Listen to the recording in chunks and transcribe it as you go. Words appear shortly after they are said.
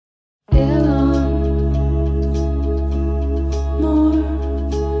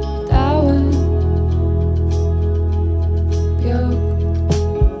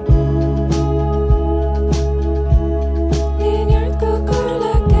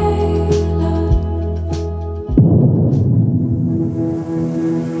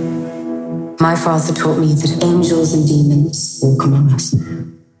My father taught me that angels and demons walk among us,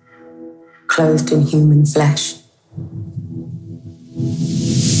 clothed in human flesh.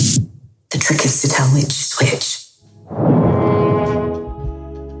 The trick is to tell which is which.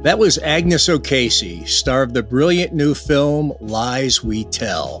 That was Agnes O'Casey, star of the brilliant new film Lies We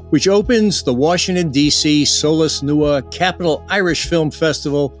Tell, which opens the Washington, D.C. Solas Nua Capital Irish Film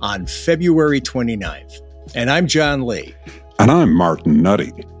Festival on February 29th. And I'm John Lee. And I'm Martin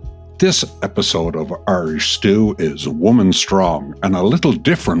Nutty. This episode of Irish Stew is woman strong and a little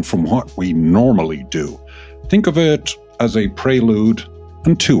different from what we normally do. Think of it as a prelude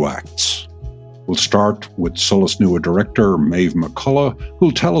and two acts. We'll start with Solas Nua director Maeve McCullough,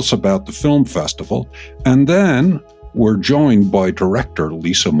 who'll tell us about the film festival, and then we're joined by director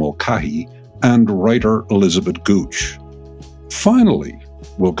Lisa Mulcahy and writer Elizabeth Gooch. Finally,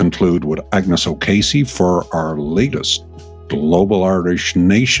 we'll conclude with Agnes O'Casey for our latest Global Irish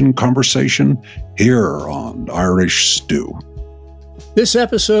Nation conversation here on Irish Stew. This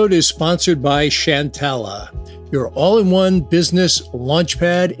episode is sponsored by Shantala, your all-in-one business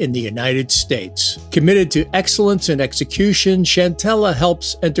launchpad in the United States. Committed to excellence and execution, Shantala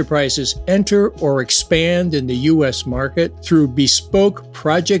helps enterprises enter or expand in the U.S. market through bespoke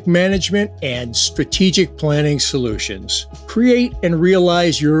project management and strategic planning solutions. Create and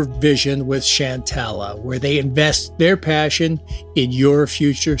realize your vision with Shantala, where they invest their passion in your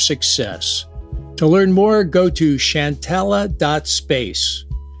future success. To learn more, go to shantala.space.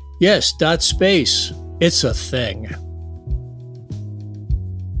 Yes, .space. It's a thing.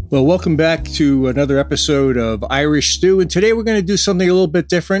 Well, welcome back to another episode of Irish Stew. And today we're going to do something a little bit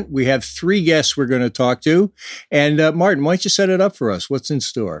different. We have three guests we're going to talk to. And Martin, why don't you set it up for us? What's in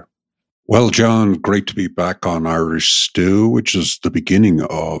store? Well, John, great to be back on Irish Stew, which is the beginning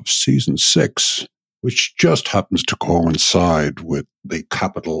of season 6, which just happens to coincide with the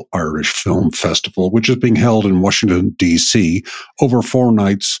Capital Irish Film Festival, which is being held in Washington, D.C. over 4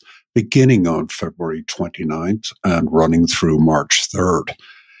 nights, beginning on February 29th and running through March 3rd.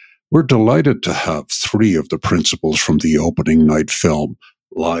 We're delighted to have 3 of the principals from the opening night film,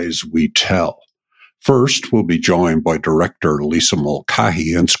 Lies We Tell. First, we'll be joined by director Lisa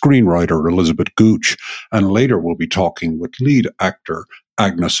Mulcahy and screenwriter Elizabeth Gooch, and later we'll be talking with lead actor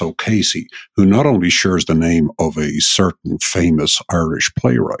Agnes O'Casey, who not only shares the name of a certain famous Irish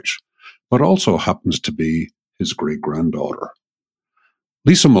playwright, but also happens to be his great-granddaughter.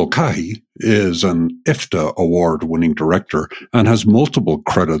 Lisa Mulcahy is an IFTA award-winning director and has multiple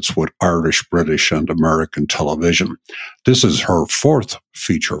credits with Irish, British, and American television. This is her 4th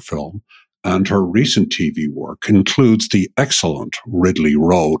feature film, and her recent TV work includes the excellent Ridley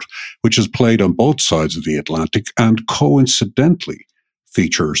Road, which is played on both sides of the Atlantic and coincidentally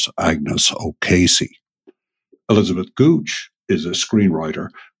features Agnes O'Casey. Elizabeth Gooch is a screenwriter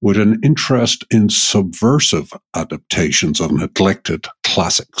with an interest in subversive adaptations of neglected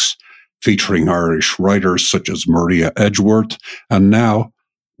classics, featuring Irish writers such as Maria Edgeworth, and now,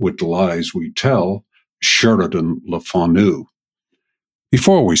 with Lies We Tell, Sheridan Le Fanu.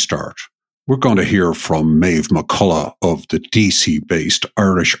 Before we start, we're going to hear from Maeve McCullough of the DC-based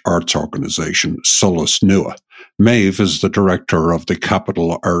Irish arts organisation Solas Nua. Maeve is the director of the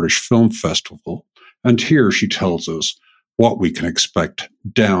Capital Irish Film Festival, and here she tells us what we can expect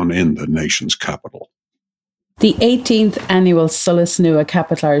down in the nation's capital. The 18th annual Solas Nua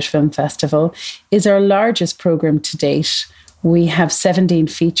Capital Irish Film Festival is our largest programme to date. We have 17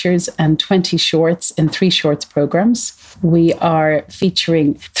 features and 20 shorts in 3 shorts programmes. We are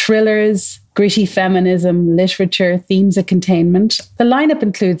featuring thrillers, gritty feminism, literature, themes of containment. The lineup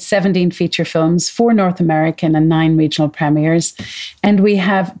includes 17 feature films, 4 North American and 9 regional premieres. And we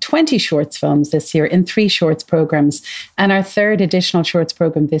have 20 shorts films this year in 3 shorts programs. And our 3rd additional shorts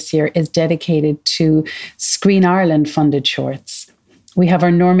program this year is dedicated to Screen Ireland funded shorts. We have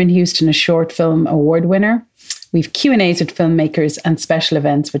our Norman Houston a Short Film Award winner. We've Q&As with filmmakers and special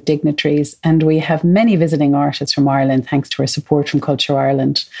events with dignitaries. And we have many visiting artists from Ireland, thanks to our support from Culture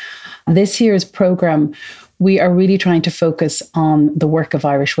Ireland. This year's programme, we are really trying to focus on the work of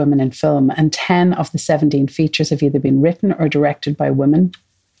Irish women in film, and 10 of the 17 features have either been written or directed by women.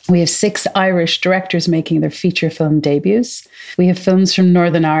 We have 6 Irish directors making their feature film debuts. We have films from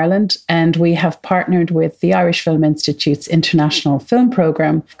Northern Ireland, and we have partnered with the Irish Film Institute's international film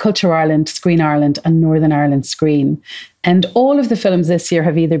programme, Culture Ireland, Screen Ireland and Northern Ireland Screen. And all of the films this year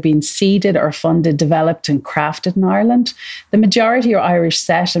have either been seeded or funded, developed and crafted in Ireland. The majority are Irish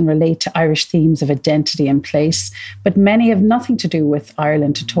set and relate to Irish themes of identity and place, but many have nothing to do with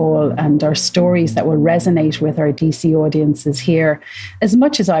Ireland at all and are stories that will resonate with our DC audiences here as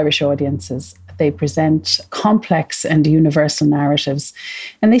much as Irish audiences. They present complex and universal narratives,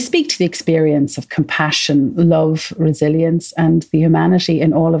 and they speak to the experience of compassion, love, resilience, and the humanity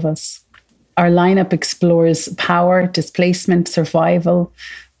in all of us. Our lineup explores power, displacement, survival,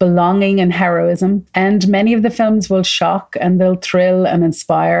 belonging and heroism. And many of the films will shock and they'll thrill and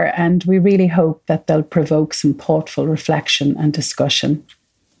inspire. And we really hope that they'll provoke some thoughtful reflection and discussion.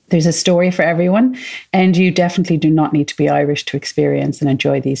 There's a story for everyone, and you definitely do not need to be Irish to experience and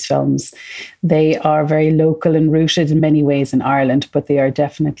enjoy these films. They are very local and rooted in many ways in Ireland, but they are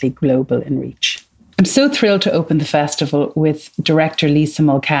definitely global in reach. I'm so thrilled to open the festival with director Lisa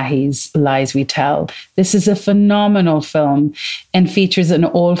Mulcahy's Lies We Tell. This is a phenomenal film and features an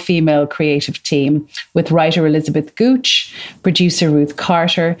all-female creative team with writer Elizabeth Gooch, producer Ruth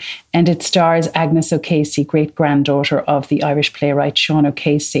Carter, and it stars Agnes O'Casey, great-granddaughter of the Irish playwright Sean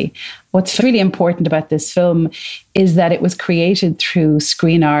O'Casey. What's really important about this film is that it was created through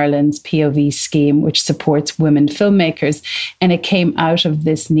Screen Ireland's POV scheme, which supports women filmmakers, and it came out of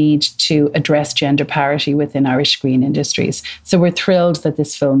this need to address gender parity within Irish screen industries. So we're thrilled that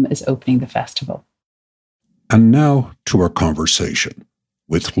this film is opening the festival. And now to our conversation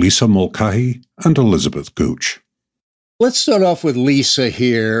with Lisa Mulcahy and Elizabeth Gooch. Let's start off with Lisa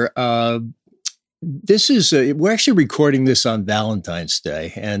here. We're actually recording this on Valentine's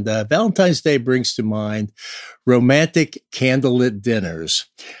Day, and Valentine's Day brings to mind romantic candlelit dinners.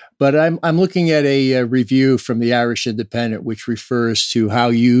 But I'm looking at a review from the Irish Independent, which refers to how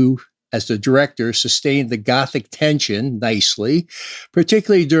you, as the director, sustained the Gothic tension nicely,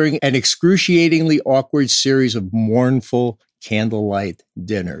 particularly during an excruciatingly awkward series of mournful candlelight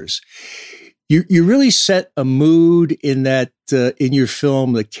dinners. You really set a mood in that in your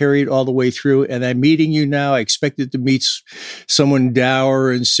film that carried all the way through. And I'm meeting you now. I expected to meet someone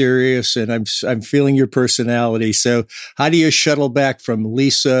dour and serious, and I'm feeling your personality. So how do you shuttle back from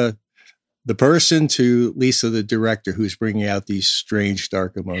Lisa, the person, to Lisa, the director, who's bringing out these strange,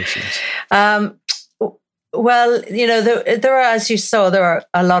 dark emotions? Well, there are, as you saw, there are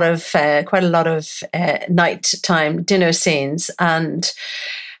quite a lot of nighttime dinner scenes, and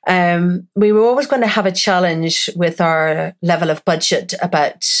we were always going to have a challenge with our level of budget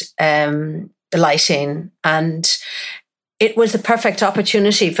about the lighting, and it was the perfect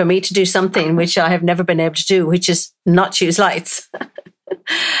opportunity for me to do something which I have never been able to do, which is not use lights.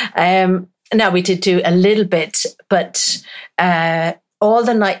 Now, we did do a little bit, but all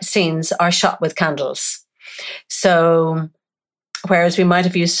the night scenes are shot with candles. So whereas we might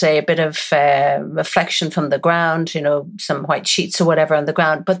have used, say, a bit of reflection from the ground, some white sheets or whatever on the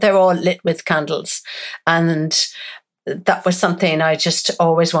ground, but they're all lit with candles. And that was something I just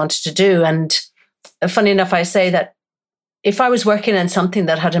always wanted to do. And funny enough, I say that if I was working on something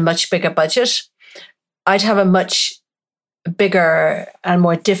that had a much bigger budget, I'd have a much bigger and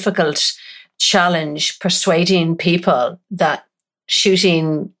more difficult challenge persuading people that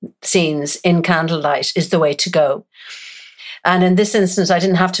shooting scenes in candlelight is the way to go. And in this instance, I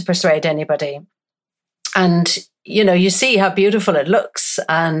didn't have to persuade anybody. And, you see how beautiful it looks.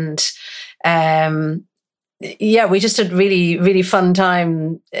 And we just had really, really fun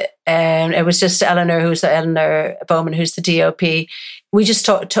time. And it was just Eleanor Bowman, who's the DOP. We just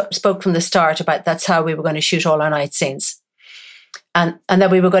spoke from the start about that's how we were going to shoot all our night scenes. And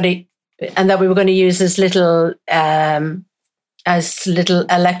that we were going to use as little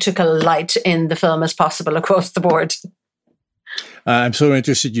electrical light in the film as possible across the board. I'm so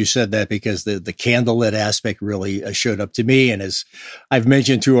interested you said that, because the candlelit aspect really showed up to me. And as I've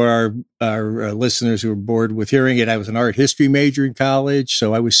mentioned to our listeners who are bored with hearing it, I was an art history major in college.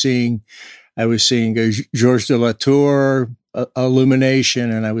 So I was seeing Georges de la Tour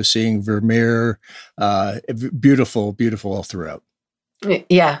illumination, and I was seeing Vermeer, beautiful, beautiful all throughout.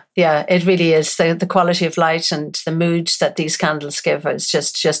 Yeah, it really is. The quality of light and the mood that these candles give is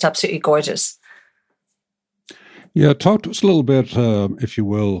just absolutely gorgeous. Yeah, talk to us a little bit, if you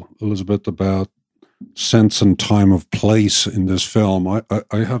will, Elizabeth, about sense and time of place in this film. I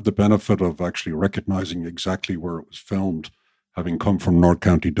have the benefit of actually recognizing exactly where it was filmed, having come from North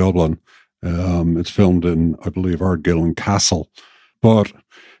County Dublin. It's filmed in, I believe, Ardgill Castle. But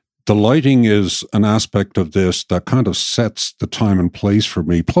the lighting is an aspect of this that kind of sets the time and place for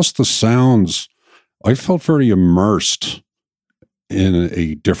me. Plus the sounds, I felt very immersed in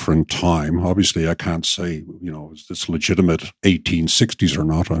a different time. Obviously, I can't say, is this legitimate 1860s or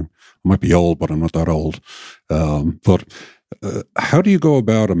not? I might be old, but I'm not that old. But how do you go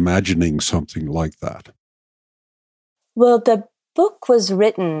about imagining something like that? Well, the book was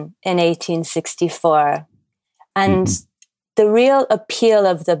written in 1864, and the real appeal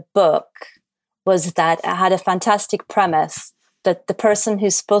of the book was that it had a fantastic premise that the person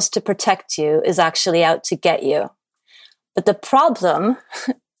who's supposed to protect you is actually out to get you. But the problem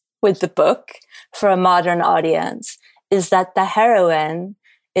with the book for a modern audience is that the heroine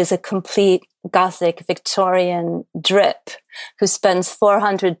is a complete Gothic Victorian drip who spends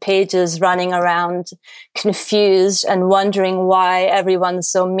 400 pages running around confused and wondering why everyone's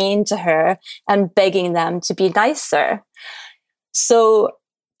so mean to her and begging them to be nicer. So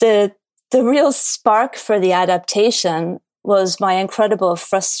the real spark for the adaptation was my incredible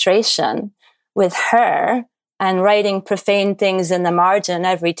frustration with her and writing profane things in the margin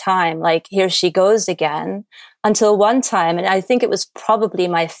every time, like, here she goes again, until one time, and I think it was probably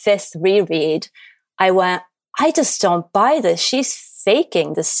my 5th reread, I went, I just don't buy this. She's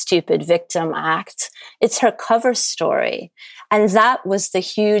faking this stupid victim act. It's her cover story. And that was the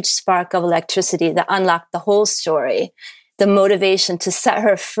huge spark of electricity that unlocked the whole story. The motivation to set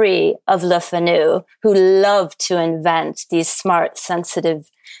her free of Le Fanu, who loved to invent these smart, sensitive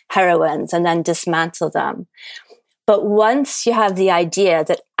heroines and then dismantle them. But once you have the idea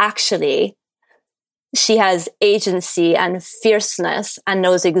that actually she has agency and fierceness and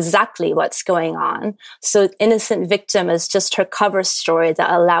knows exactly what's going on, so innocent victim is just her cover story that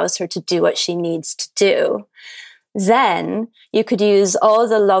allows her to do what she needs to do, then you could use all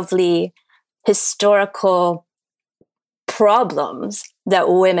the lovely historical problems that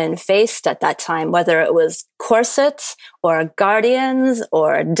women faced at that time, whether it was corsets or guardians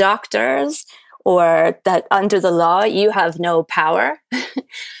or doctors, or that under the law you have no power.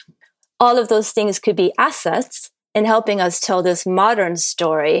 All of those things could be assets in helping us tell this modern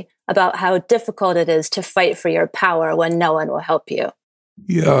story about how difficult it is to fight for your power when no one will help you.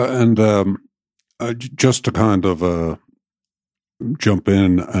 Yeah, and just to kind of jump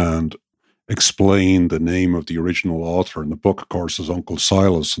in and explain the name of the original author. And the book, of course, is Uncle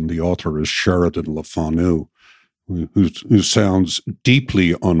Silas, and the author is Sheridan Le Fanu, who sounds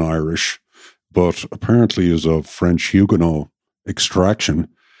deeply un-Irish, but apparently is of French Huguenot extraction.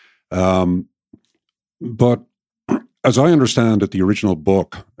 But as I understand it, the original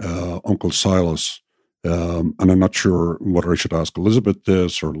book, Uncle Silas, and I'm not sure whether I should ask Elizabeth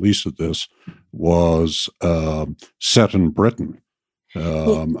this or Lisa this, was set in Britain.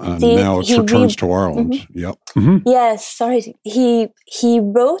 And now it's returns to Ireland. Mm-hmm. Yep. Mm-hmm. Yes, sorry. He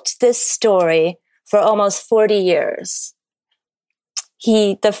wrote this story for almost 40 years.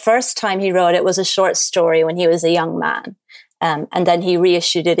 The first time he wrote it was a short story when he was a young man. And then he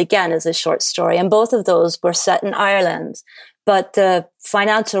reissued it again as a short story. And both of those were set in Ireland. But the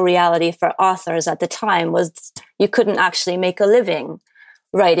financial reality for authors at the time was you couldn't actually make a living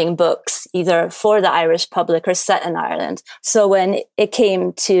writing books, either for the Irish public or set in Ireland. So when it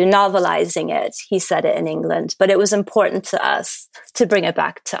came to novelizing it, he set it in England. But it was important to us to bring it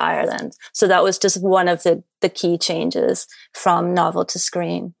back to Ireland. So that was just one of the key changes from novel to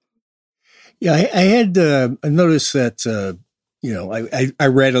screen. Yeah, I had noticed that, I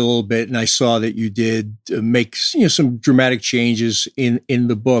read a little bit and I saw that you did make, some dramatic changes in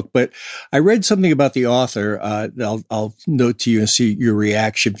the book, but I read something about the author. I'll note to you and see your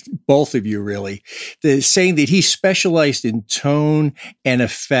reaction, both of you really, saying that he specialized in tone and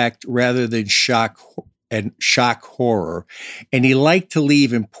effect rather than shock horror. And he liked to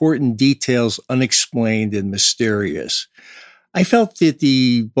leave important details unexplained and mysterious. I felt that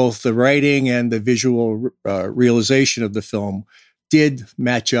both the writing and the visual realization of the film did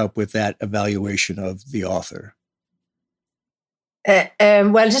match up with that evaluation of the author.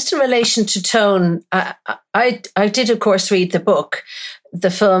 Well, just in relation to tone, I did, of course, read the book.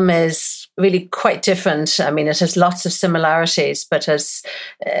 The film is really quite different. I mean, it has lots of similarities, but as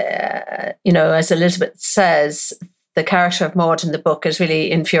Elizabeth says, the character of Maud in the book is really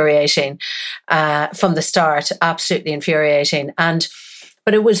infuriating from the start, absolutely infuriating.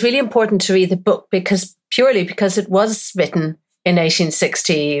 But it was really important to read the book because it was written in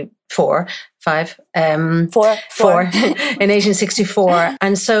 1864, in 1864,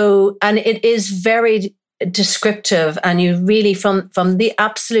 and it is very descriptive. And you really, from the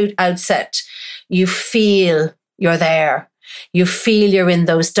absolute outset, you feel you're there. You feel you're in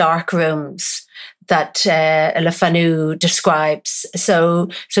those dark rooms that Le Fanu describes. So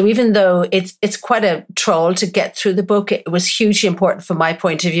even though it's quite a trawl to get through the book, it was hugely important from my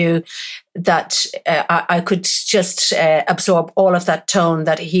point of view that I could just absorb all of that tone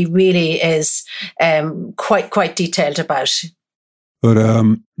that he really is quite detailed about.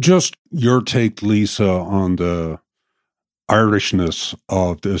 But just your take, Lisa, on the Irishness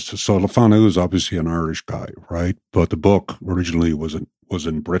of this. So Le Fanu is obviously an Irish guy, right? But the book originally was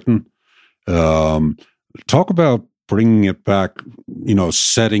in Britain. Talk about bringing it back,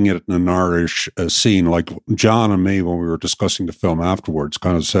 setting it in an Irish scene, like John and me, when we were discussing the film afterwards,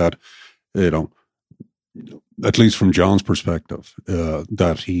 kind of said, at least from John's perspective,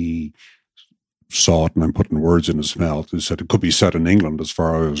 that he saw it, and I'm putting words in his mouth, he said it could be set in England as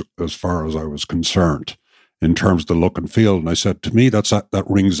far as I was concerned, in terms of the look and feel. And I said, to me, that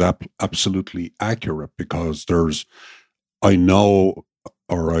rings absolutely accurate, because I know,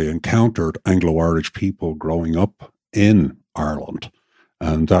 or I encountered Anglo-Irish people growing up in Ireland,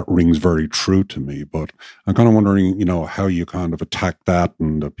 and that rings very true to me. But I'm kind of wondering, how you kind of attack that,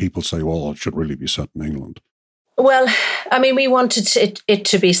 and people say, well, it should really be set in England. Well, I mean, we wanted it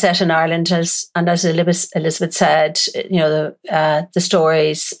to be set in Ireland, as Elizabeth said, the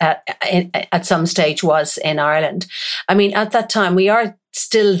stories at some stage was in Ireland. I mean, at that time, we are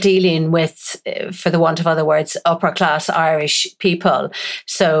still dealing with, for the want of other words, upper class Irish people,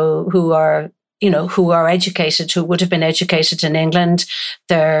 so who are educated, who would have been educated in England.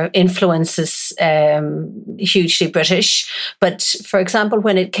 Their influence is hugely British. But for example,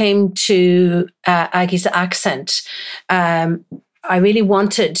 when it came to Aggie's accent, I really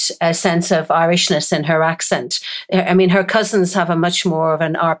wanted a sense of Irishness in her accent. I mean, her cousins have a much more of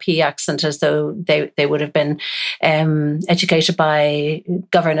an RP accent, as though they would have been educated by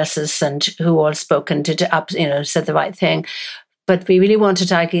governesses and who all spoke and did, said the right thing. But we really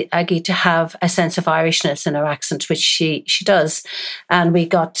wanted Aggie to have a sense of Irishness in her accent, which she does. And we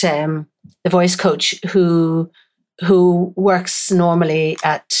got the voice coach who works normally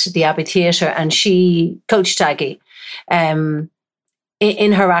at the Abbey Theatre, and she coached Aggie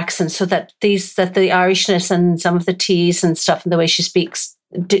in her accent, so that the Irishness and some of the T's and stuff and the way she speaks,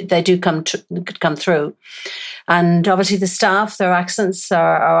 they do come through. And obviously the staff, their accents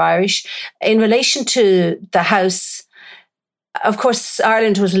are Irish. In relation to the house, of course,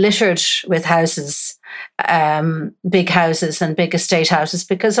 Ireland was littered with houses, big houses and big estate houses,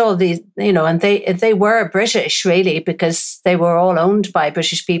 because all these, and they were British, really, because they were all owned by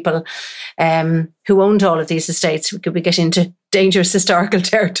British people who owned all of these estates. We could be getting into dangerous historical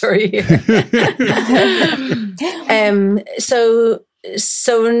territory here.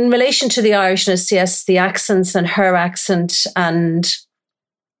 So in relation to the Irishness, yes, the accents and her accent, and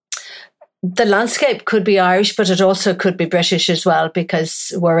the landscape could be Irish, but it also could be British as well,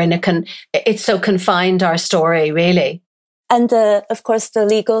 because we're in it's so confined, our story, really. And of course, the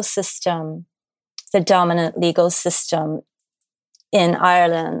legal system, the dominant legal system in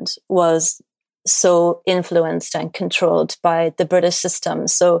Ireland was so influenced and controlled by the British system.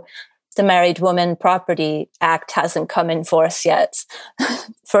 So the Married Woman Property Act hasn't come in force yet,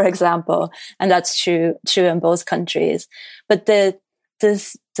 for example. And that's true in both countries. But the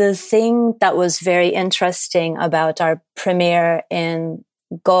thing that was very interesting about our premiere in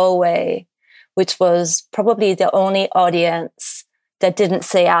Galway, which was probably the only audience that didn't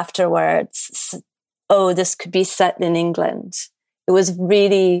say afterwards, oh, this could be set in England. It was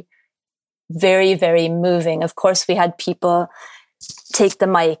really very, very moving. Of course, we had people take the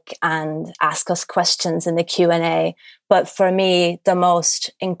mic and ask us questions in the Q&A. But for me, the most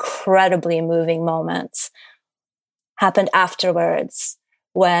incredibly moving moments happened afterwards,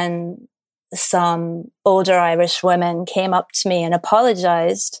 when some older Irish women came up to me and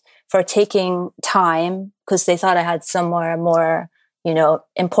apologized for taking time, because they thought I had somewhere more,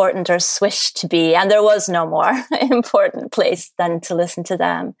 important or swish to be. And there was no more important place than to listen to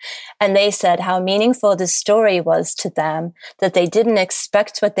them. And they said how meaningful the story was to them, that they didn't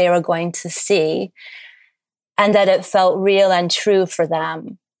expect what they were going to see, and that it felt real and true for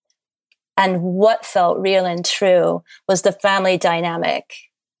them. And what felt real and true was the family dynamic,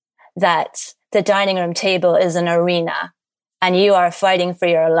 that the dining room table is an arena and you are fighting for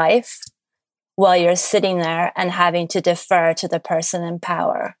your life while you're sitting there and having to defer to the person in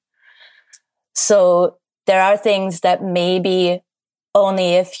power. So there are things that maybe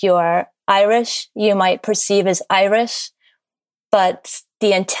only if you're Irish, you might perceive as Irish, but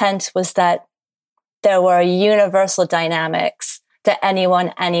the intent was that there were universal dynamics that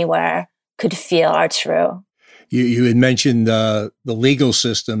anyone, anywhere could feel are true. You had mentioned the legal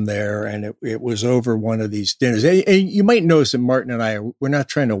system there, and it was over one of these dinners. And you might notice that Martin and I, we're not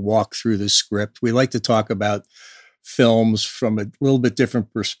trying to walk through the script. We like to talk about films from a little bit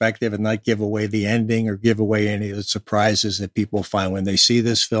different perspective and not give away the ending or give away any of the surprises that people find when they see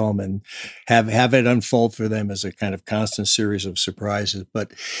this film, and have it unfold for them as a kind of constant series of surprises.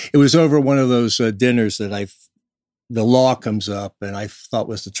 But it was over one of those dinners that the law comes up, and I thought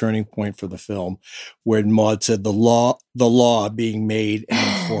was the turning point for the film, where Maud said the law being made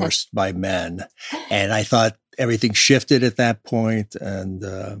and enforced by men. And I thought everything shifted at that point.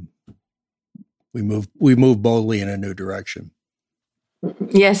 And We move boldly in a new direction.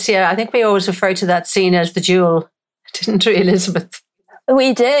 Yes, yeah. I think we always refer to that scene as the duel, didn't we, Elizabeth?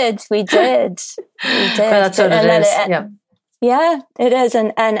 We did. We did. Well, that's what it is. Yeah. Yeah, it is.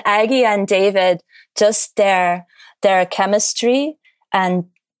 And Aggie and David, just their chemistry and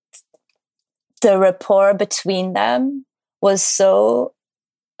the rapport between them was so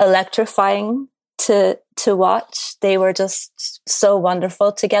electrifying to watch. They were just so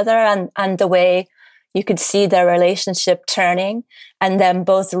wonderful together, and the way you could see their relationship turning and them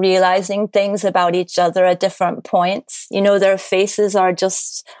both realizing things about each other at different points. You know, their faces are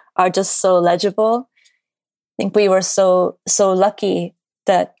just so legible. I think we were so lucky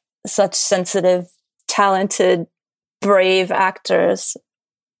that such sensitive, talented, brave actors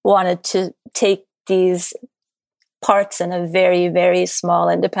wanted to take these parts in a very, very small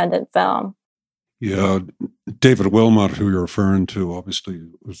independent film. Yeah, David Wilmot, who you're referring to, obviously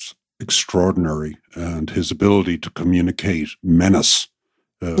was extraordinary, and his ability to communicate menace.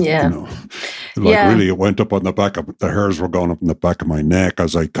 Really, it went up on the back of the hairs were going up in the back of my neck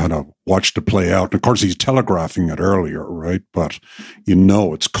as I kind of watched it play out. And of course, he's telegraphing it earlier, right? But you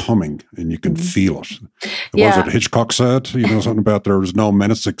know it's coming, and you can feel it. Was it Hitchcock said? Something about there was no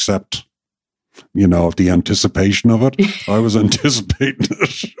menace except, the anticipation of it. I was anticipating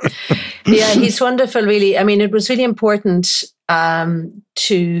it. Yeah, he's wonderful, really. I mean, it was really important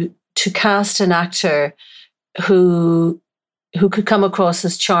to cast an actor who could come across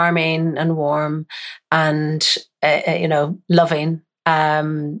as charming and warm and, loving,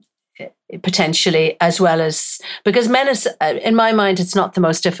 potentially, as well as, because menace, in my mind, it's not the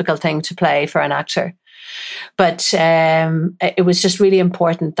most difficult thing to play for an actor. But it was just really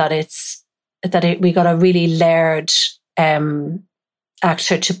important that we got a really layered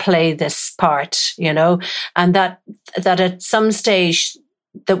actor to play this part, and that at some stage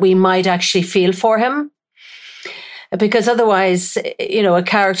that we might actually feel for him. Because otherwise, a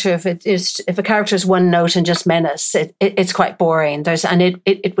character, if a character is one note and just menace, it's quite boring.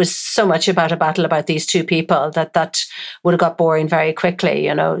 It was so much about a battle about these two people that would have got boring very quickly,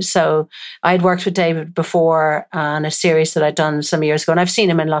 So I'd worked with David before on a series that I'd done some years ago, and I've seen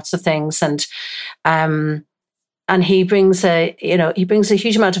him in lots of things, and he brings a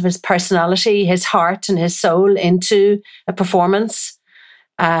huge amount of his personality, his heart, and his soul into a performance.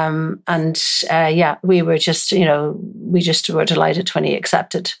 We were just, we just were delighted when he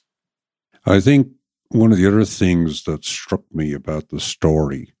accepted. I think one of the other things that struck me about the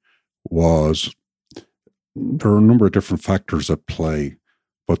story was there are a number of different factors at play,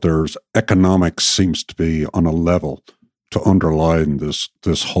 but there's economics seems to be on a level to underline this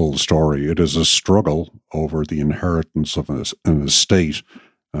whole story. It is a struggle over the inheritance of an estate,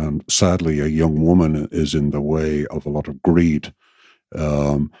 and sadly, a young woman is in the way of a lot of greed.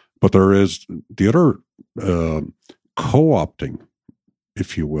 But there is the other co-opting,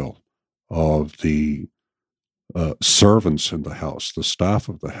 if you will, of the servants in the house, the staff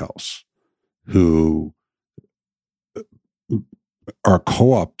of the house, who are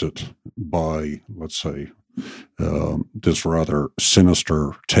co-opted by, let's say, this rather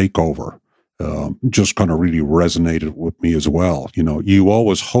sinister takeover. Just kind of really resonated with me as well. You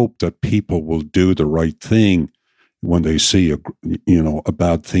always hope that people will do the right thing when they see a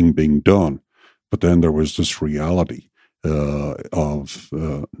bad thing being done. But then there was this reality of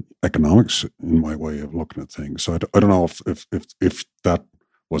economics in my way of looking at things. So I don't know if that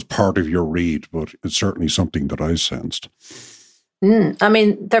was part of your read, but it's certainly something that I sensed. I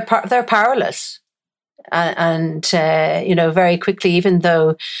mean, they're powerless. And very quickly, even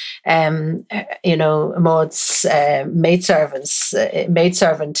though, Maud's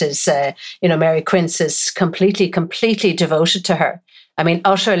maidservant is, Mary Quince is completely devoted to her. I mean,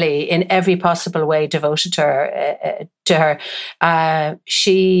 utterly, in every possible way, devoted to her.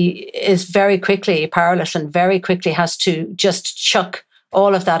 She is very quickly powerless and very quickly has to just chuck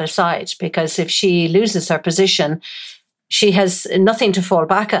all of that aside, because if she loses her position, she has nothing to fall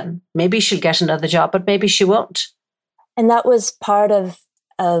back on. Maybe she'll get another job, but maybe she won't. And that was part of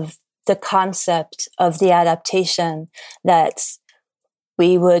the concept of the adaptation, that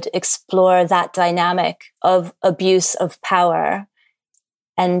we would explore that dynamic of abuse of power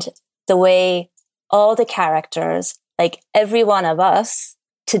and the way all the characters, like every one of us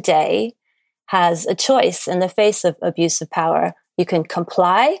today, has a choice in the face of abuse of power. You can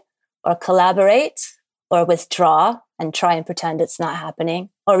comply or collaborate or withdraw and try and pretend it's not happening,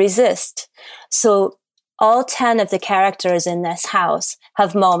 or resist. So all 10 of the characters in this house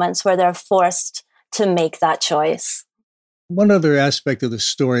have moments where they're forced to make that choice. One other aspect of the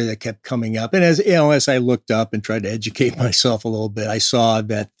story that kept coming up, and as I looked up and tried to educate myself a little bit, I saw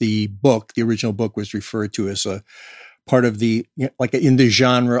that the original book, was referred to as a part of in the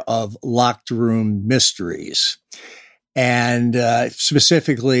genre of locked room mysteries, and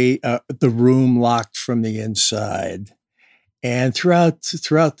specifically the room locked from the inside. And throughout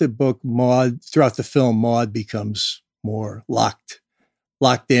the book, throughout the film, Maud becomes more locked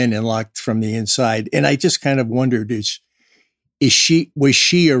in and locked from the inside. And I just kind of wondered, was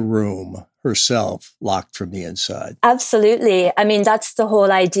she a room herself, locked from the inside? Absolutely. I mean, that's the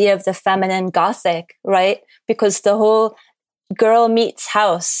whole idea of the feminine Gothic, right? Because the whole girl meets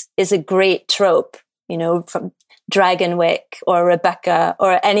house is a great trope, from Dragonwyck or Rebecca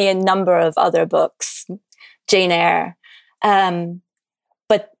or any number of other books, Jane Eyre.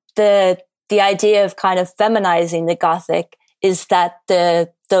 But the idea of kind of feminizing the Gothic is that the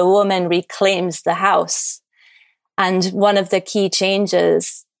woman reclaims the house. And one of the key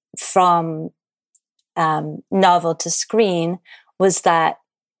changes from novel to screen was that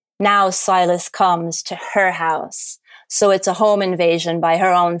now Silas comes to her house. So it's a home invasion by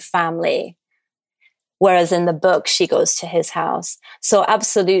her own family. Whereas in the book, she goes to his house. So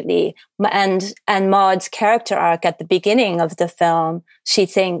absolutely. And Maud's character arc at the beginning of the film, she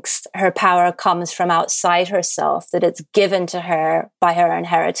thinks her power comes from outside herself, that it's given to her by her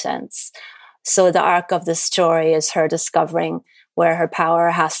inheritance. So the arc of the story is her discovering where her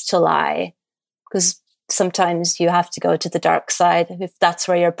power has to lie. Because sometimes you have to go to the dark side if that's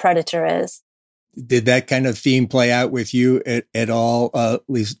where your predator is. Did that kind of theme play out with you at all,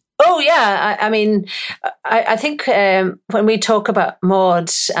 Lisa? Oh, yeah. I mean, I think when we talk about Maud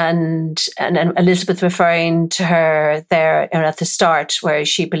and Elizabeth referring to her there at the start, where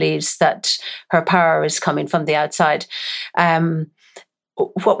she believes that her power is coming from the outside,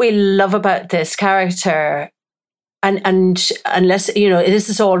 what we love about this character, and unless, this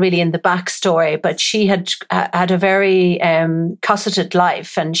is all really in the backstory, but she had a very cosseted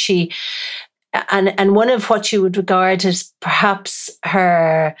life, and and one of what you would regard as perhaps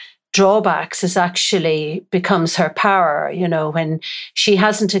her drawbacks is actually becomes her power, when she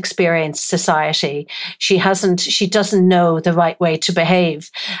hasn't experienced society, she doesn't know the right way to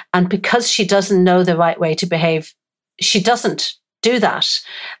behave. And because she doesn't know the right way to behave, she doesn't do that.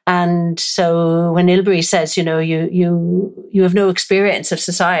 And so when Ilbury says, you have no experience of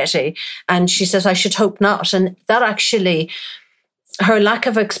society, and she says, I should hope not. And that actually, her lack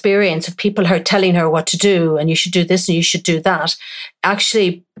of experience of people telling her what to do, and you should do this and you should do that,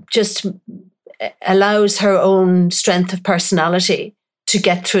 actually just allows her own strength of personality to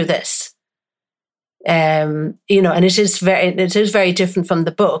get through this. And it is very different from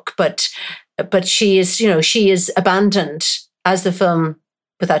the book, but she is abandoned as the film,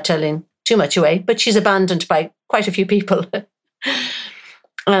 without telling too much away, but she's abandoned by quite a few people.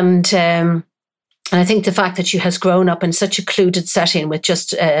 And I think the fact that she has grown up in such a secluded setting with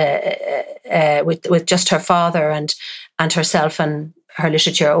just with just her father and herself and her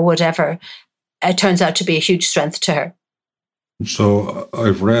literature or whatever, it turns out to be a huge strength to her. So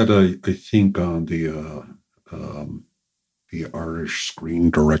I've read, I think, on the Irish Screen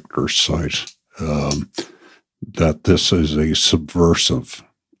Directors site that this is a subversive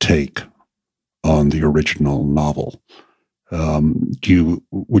take on the original novel. Would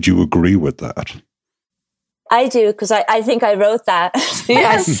you agree with that? I do, because I think I wrote that.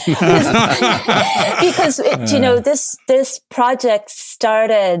 Yes. Because, this project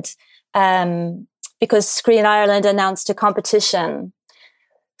started because Screen Ireland announced a competition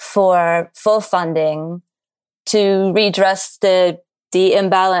for full funding to redress the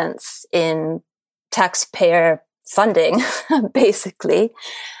imbalance in taxpayer funding, basically.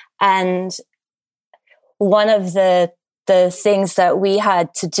 And one of the things that we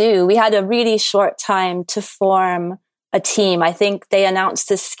had to do, we had a really short time to form a team. I think they announced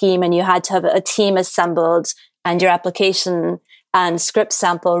this scheme and you had to have a team assembled and your application and script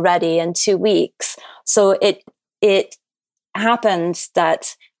sample ready in 2 weeks. So it happened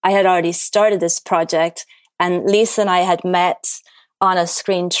that I had already started this project, and Lisa and I had met on a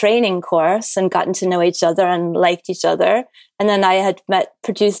screen training course and gotten to know each other and liked each other. And then I had met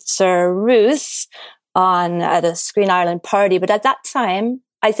producer Ruth at a Screen Ireland party. But at that time,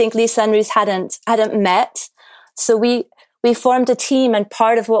 I think Lisa and Ruth hadn't met. So we formed a team, and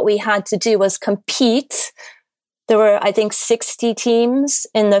part of what we had to do was compete. There were, I think, 60 teams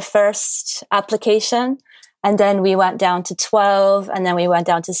in the first application. And then we went down to 12, and then we went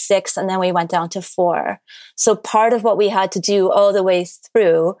down to 6, and then we went down to 4. So part of what we had to do all the way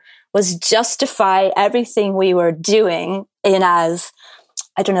through was justify everything we were doing in as,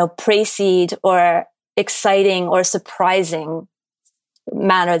 I don't know, pre-seed or exciting or surprising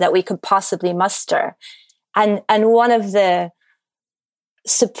manner that we could possibly muster. And one of the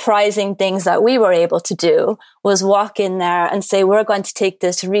surprising things that we were able to do was walk in there and say, we're going to take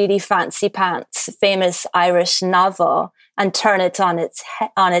this really fancy pants, famous Irish novel and turn it on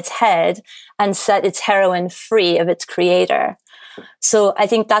its head and set its heroine free of its creator. So I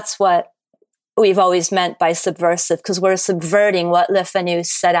think that's what we've always meant by subversive, because we're subverting what Le Fanu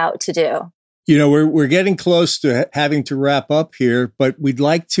set out to do. You know, we're getting close to having to wrap up here, but we'd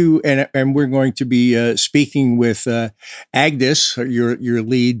like to, and we're going to be speaking with Agnes, your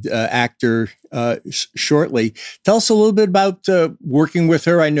lead actor, shortly. Tell us a little bit about working with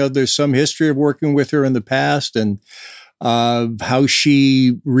her. I know there's some history of working with her in the past, and how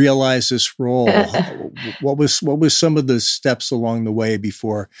she realized this role. What was some of the steps along the way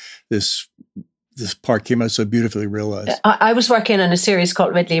before this part came out so beautifully realized? I was working on a series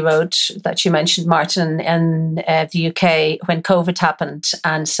called Ridley Road that you mentioned, Martin, in the UK when COVID happened.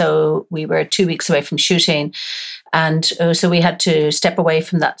 And so we were 2 weeks away from shooting. And so we had to step away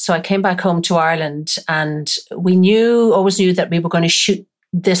from that. So I came back home to Ireland, and we always knew that we were going to shoot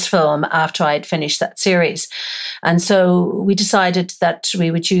this film after I had finished that series. And so we decided that we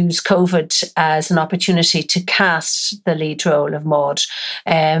would use COVID as an opportunity to cast the lead role of Maud.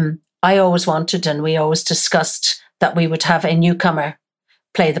 I always wanted, and we always discussed, that we would have a newcomer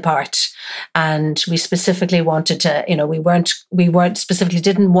play the part. And we specifically wanted to, we weren't specifically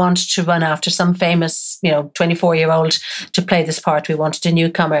didn't want to run after some famous, 24-year-old to play this part. We wanted a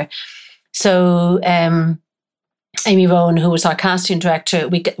newcomer. So, Amy Rowan, who was our casting director,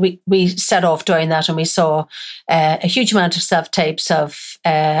 we set off doing that, and we saw a huge amount of self-tapes of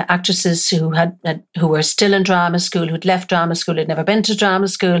actresses who were still in drama school, who'd left drama school, had never been to drama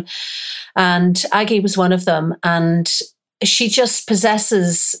school, and Aggie was one of them. And she just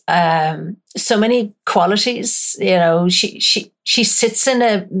possesses so many qualities. She sits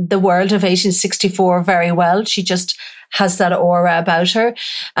in the world of 1864 very well. She just has that aura about her,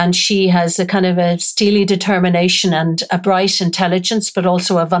 and she has a kind of a steely determination and a bright intelligence, but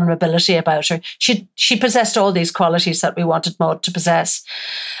also a vulnerability about her. She possessed all these qualities that we wanted Maud to possess,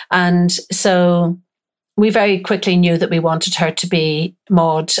 and so we very quickly knew that we wanted her to be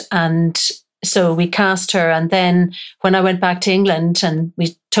Maud, and so we cast her. And then when I went back to England and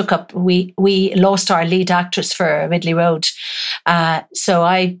we lost our lead actress for Ridley Road. So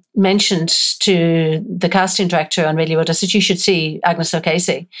I mentioned to the casting director on Ridley Road, I said, you should see Agnes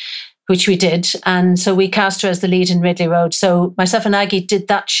O'Casey, which we did. And so we cast her as the lead in Ridley Road. So myself and Aggie did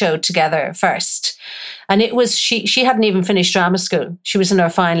that show together first. And it was, she hadn't even finished drama school. She was in her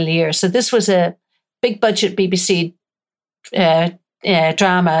final year. So this was a big budget BBC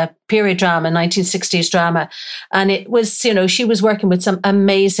drama, period drama, 1960s drama. And it was, she was working with some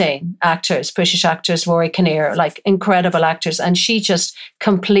amazing actors, British actors, Rory Kinnear, like incredible actors. And she just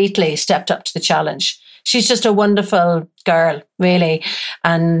completely stepped up to the challenge. She's just a wonderful girl, really.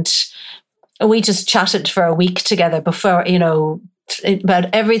 And we just chatted for a week together before, about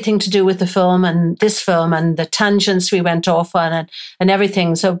everything to do with the film and this film and the tangents we went off on and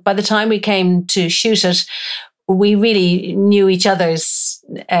everything. So by the time we came to shoot it, we really knew each other's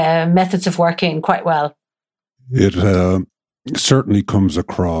methods of working quite well. It certainly comes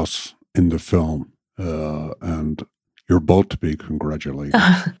across in the film, and you're both to be congratulated.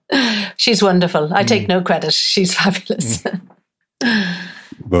 She's wonderful. I take no credit. She's fabulous.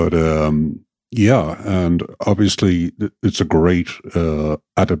 But yeah, and obviously it's a great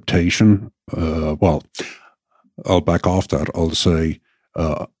adaptation. Well, I'll back off that. I'll say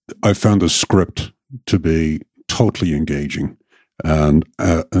I found the script to be totally engaging, and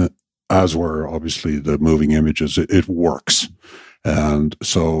as were obviously the moving images, it works. And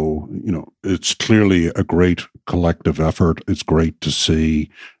so, it's clearly a great collective effort. It's great to see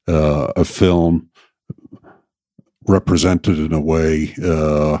a film represented in a way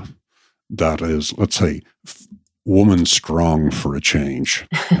that is, let's say, woman strong for a change.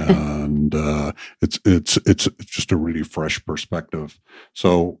 And it's just a really fresh perspective.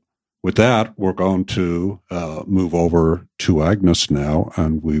 So with that, we're going to move over to Agnes now,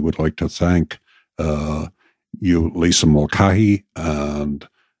 and we would like to thank you, Lisa Mulcahy, and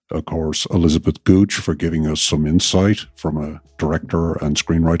of course Elizabeth Gooch, for giving us some insight from a director and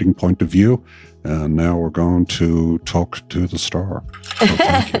screenwriting point of view. And now we're going to talk to the star. So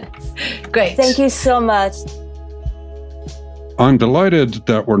thank you. Great. Thank you so much. I'm delighted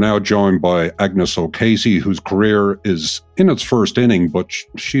that we're now joined by Agnes O'Casey, whose career is in its first inning, but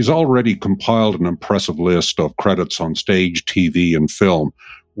she's already compiled an impressive list of credits on stage, TV, and film,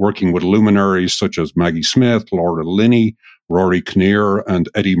 working with luminaries such as Maggie Smith, Laura Linney, Rory Kinnear, and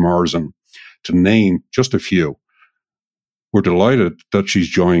Eddie Marsan. to name just a few. We're delighted that she's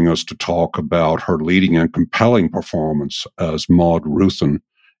joining us to talk about her leading and compelling performance as Maud Ruthin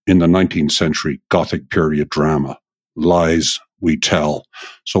in the 19th century Gothic period drama, Lies We Tell.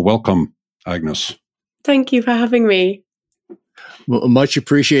 So welcome, Agnes. Thank you for having me. Well, much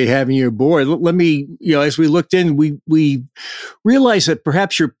appreciate having you aboard. Let me, as we looked in, we realized that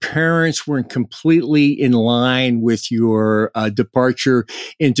perhaps your parents weren't completely in line with your departure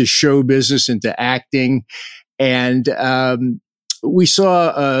into show business, into acting. And we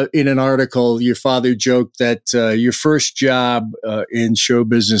saw in an article, your father joked that your first job in show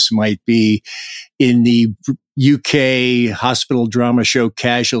business might be in the UK hospital drama show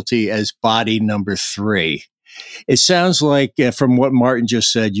Casualty as body number 3. It sounds like, from what Martin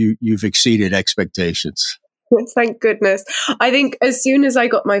just said, you've exceeded expectations. Thank goodness. I think as soon as I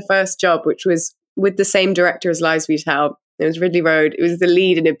got my first job, which was with the same director as Lies We Tell, it was Ridley Road. It was the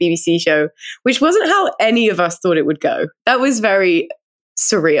lead in a BBC show, which wasn't how any of us thought it would go. That was very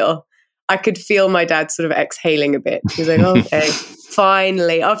surreal. I could feel my dad sort of exhaling a bit. He was like, okay,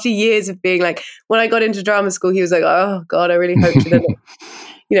 finally. After years of being like, when I got into drama school, he was like, oh God, I really hoped that,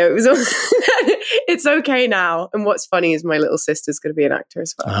 it was, it's okay now. And what's funny is my little sister's going to be an actor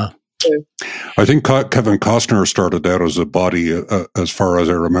as well. Uh-huh. I think Kevin Costner started out as a body, as far as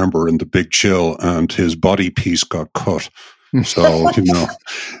I remember, in The Big Chill, and his body piece got cut. So,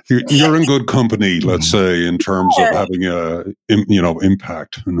 you're in good company, let's say, in terms of having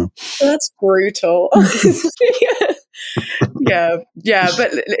impact. That's brutal. Yeah, but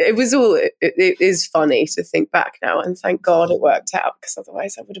it was all, it is funny to think back now, and thank God it worked out, because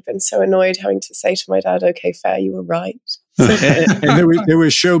otherwise I would have been so annoyed having to say to my dad, okay, fair, you were right. And there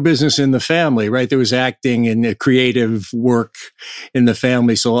was show business in the family, right? There was acting and creative work in the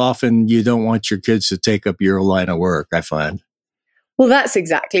family. So often you don't want your kids to take up your line of work, I find. Well, that's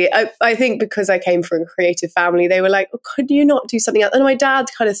exactly it. I think because I came from a creative family, they were like, oh, could you not do something else? And my dad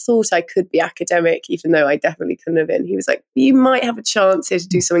kind of thought I could be academic, even though I definitely couldn't have been. He was like, you might have a chance here to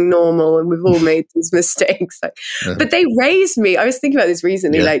do something normal, and we've all made these mistakes. But they raised me. I was thinking about this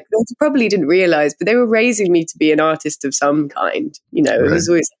recently, they probably didn't realize, but they were raising me to be an artist of some kind. It was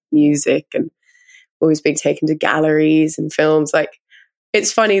always music and always being taken to galleries and films. Like,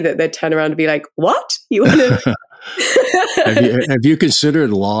 it's funny that they'd turn around and be like, what? You want to... have you considered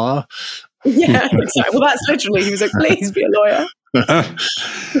law? Yeah, exactly. Well, that's literally, he was like, please be a lawyer.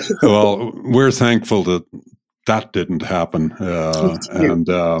 Well, we're thankful that didn't happen.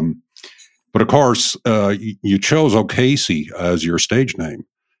 But of course, you chose O'Casey as your stage name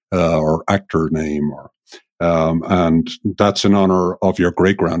or actor name, and that's in honor of your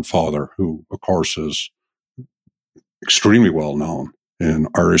great-grandfather, who, of course, is extremely well known in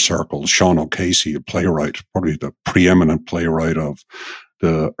Irish circles, Sean O'Casey, a playwright, probably the preeminent playwright of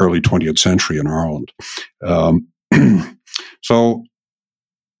the early 20th century in Ireland. So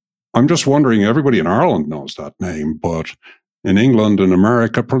I'm just wondering, everybody in Ireland knows that name, but in England and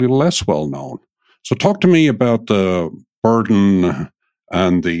America, probably less well known. So talk to me about the burden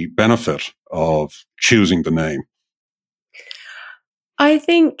and the benefit of choosing the name. I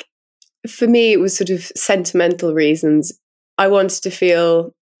think for me, it was sort of sentimental reasons. I wanted to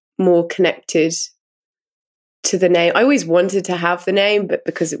feel more connected to the name. I always wanted to have the name, but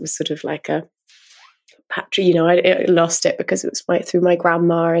because it was sort of like a I lost it because it was through my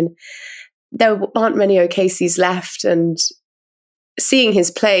grandma, and there aren't many O'Caseys left. And seeing his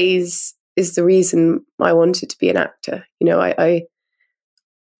plays is the reason I wanted to be an actor.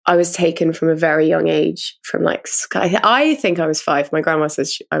 I was taken from a very young age from I think I was 5. My grandma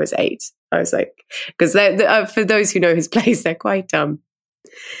says I was 8. I was like, because for those who know his plays, they're quite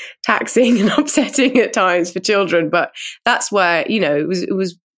taxing and upsetting at times for children. But that's where, it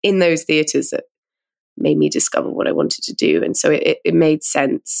was in those theatres that made me discover what I wanted to do. And so it made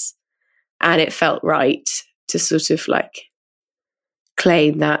sense, and it felt right to sort of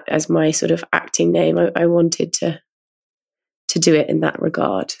claim that as my sort of acting name. I wanted to do it in that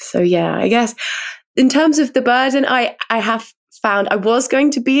regard. So yeah, I guess in terms of the burden, I have found I was going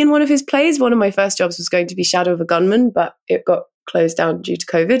to be in one of his plays. One of my first jobs was going to be Shadow of a Gunman, but it got closed down due to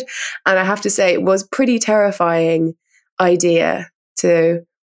COVID. And I have to say, it was pretty terrifying idea to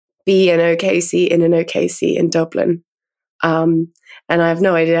be an O'Casey in Dublin. And I have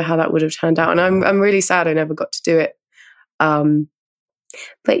no idea how that would have turned out. And I'm really sad I never got to do it.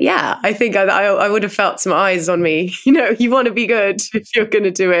 But yeah, I think I would have felt some eyes on me. You want to be good if you're going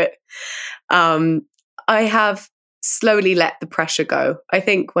to do it. I have slowly let the pressure go. I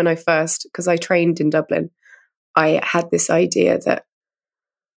think when because I trained in Dublin, I had this idea that,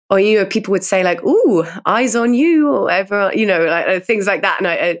 people would say ooh, eyes on you, or everyone, things like that.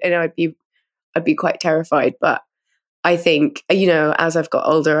 And I'd be I'd be quite terrified. But I think, as I've got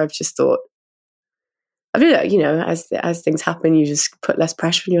older, I've just thought, as things happen, you just put less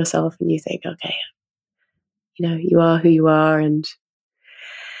pressure on yourself and you think, okay, you are who you are. And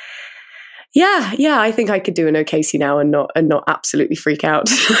yeah, I think I could do an O'Casey now and not absolutely freak out.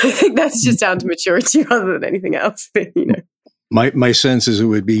 I think that's just down to maturity rather than anything else. My sense is it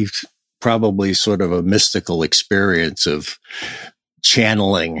would be probably sort of a mystical experience of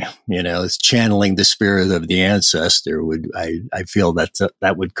channeling, it's channeling the spirit of the ancestor. I feel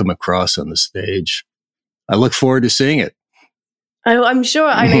that would come across on the stage. I look forward to seeing it. I'm sure.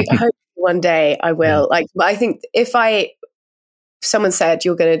 I hope one day I will. But I think if someone said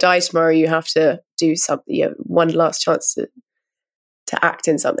you're going to die tomorrow, you have to do something. You have one last chance to act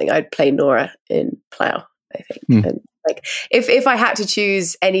in something. I'd play Nora in Plough, I think. And if I had to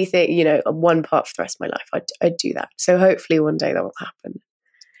choose anything, one part for the rest of my life, I'd do that. So hopefully one day that will happen.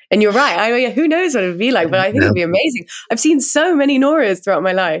 And you're right. Who knows what it would be like? But I think it'd be amazing. I've seen so many Noras throughout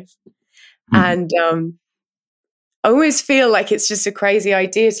my life, and I always feel like it's just a crazy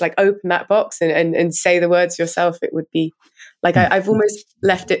idea to open that box and say the words yourself. It would be I've almost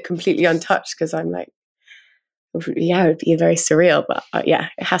left it completely untouched because I'm it would be very surreal. But it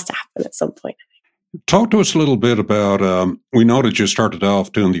has to happen at some point. Talk to us a little bit about, we know that you started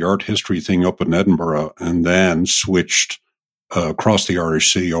off doing the art history thing up in Edinburgh and then switched across the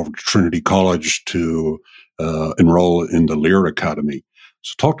Irish Sea over to Trinity College to enroll in the Lear Academy.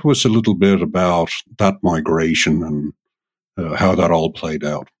 So talk to us a little bit about that migration and how that all played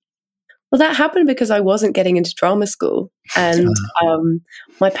out. Well, that happened because I wasn't getting into drama school. And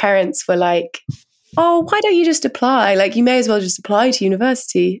my parents were like, oh, why don't you just apply? You may as well just apply to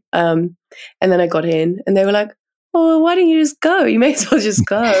university. And then I got in and they were like, oh, why don't you just go? You may as well just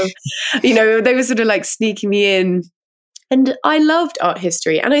go. They were sort of sneaking me in. And I loved art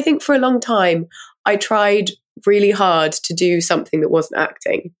history. And I think for a long time, I tried really hard to do something that wasn't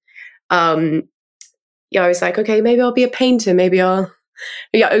acting. I was like, okay, maybe I'll be a painter. Maybe it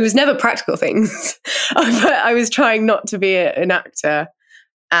was never practical things. But I was trying not to be an actor.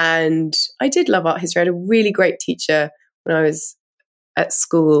 And I did love art history. I had a really great teacher when I was at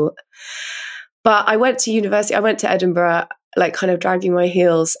school. But I went to university. I went to Edinburgh, kind of dragging my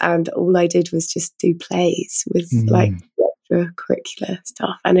heels. And all I did was just do plays with extracurricular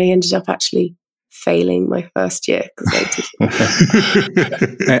stuff. And I ended up actually failing my first year because I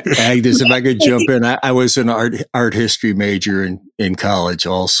did. Agnes, if I could jump in, I was an art history major in college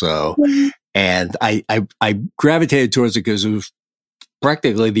also. And I gravitated towards it because it was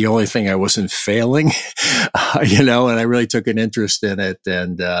practically the only thing I wasn't failing, and I really took an interest in it.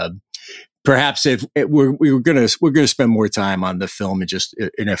 And perhaps we're going to spend more time on the film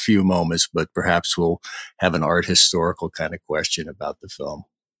in a few moments, but perhaps we'll have an art historical kind of question about the film.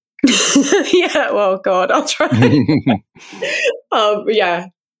 Yeah, well, God, I'll try. Yeah,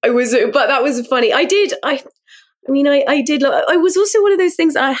 it was, but that was funny. I did. I was also one of those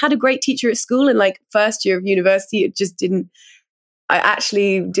things. I had a great teacher at school, and first year of university, it just didn't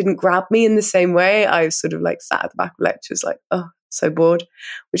grab me in the same way. I was sort of sat at the back of lectures, so bored,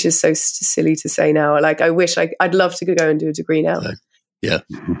 which is so silly to say now. I wish I'd love to go and do a degree now. Yeah.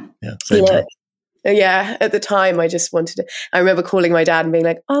 Yeah, at the time I just wanted to. I remember calling my dad and being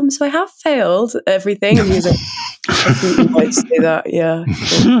like, so I have failed everything. And he was like, I think you might say that, yeah.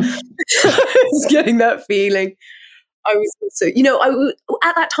 I was getting that feeling. I was also,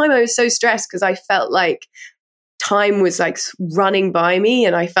 at that time I was so stressed because I felt like time was running by me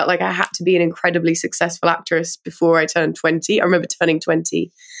and I felt like I had to be an incredibly successful actress before I turned 20. I remember turning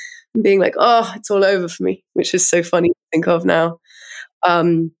 20 and being like, oh, it's all over for me, which is so funny to think of now.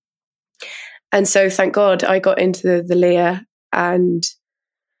 And so thank God I got into the Lear, and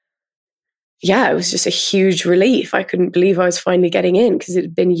it was just a huge relief. I couldn't believe I was finally getting in because it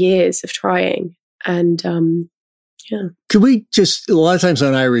had been years of trying. And Could we just, a lot of times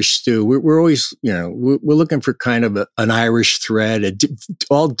on Irish Stew, we're always, we're looking for kind of an Irish thread,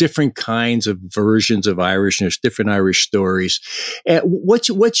 all different kinds of versions of Irishness, different Irish stories.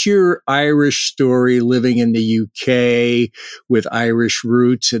 What's your Irish story living in the UK with Irish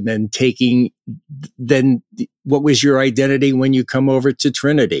roots, and then what was your identity when you come over to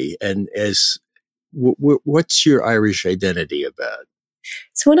Trinity? And what's your Irish identity about?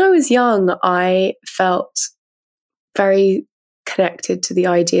 So when I was young, I felt very connected to the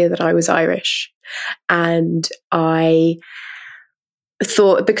idea that I was Irish, and I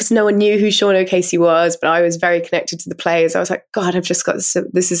thought, because no one knew who Sean O'Casey was, but I was very connected to the players. I was like, God, I've just got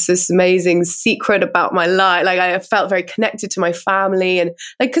this amazing secret about my life. Like, I felt very connected to my family, and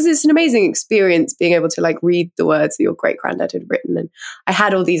like, because it's an amazing experience being able to like read the words that your great granddad had written. And I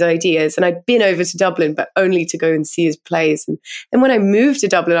had all these ideas, and I'd been over to Dublin, but only to go and see his plays. And when I moved to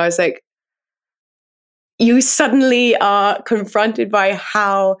Dublin, I was like, you suddenly are confronted by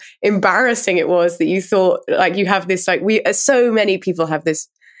how embarrassing it was that you thought, like, you have this, like, so many people have this,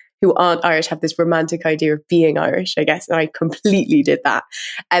 who aren't Irish, have this romantic idea of being Irish, I guess. And I completely did that.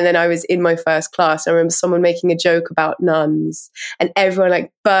 And then I was in my first class. I remember someone making a joke about nuns, and everyone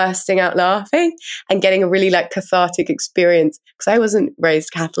like bursting out laughing and getting a really like cathartic experience, because I wasn't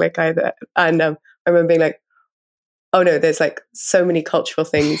raised Catholic either. And I remember being like, oh no, there's like so many cultural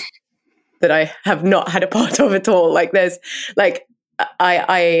things that I have not had a part of at all. Like there's like,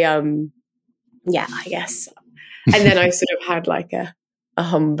 I guess. And then I sort of had like a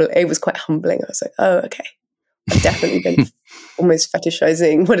humble, it was quite humbling. I was like, oh, okay. I've definitely been almost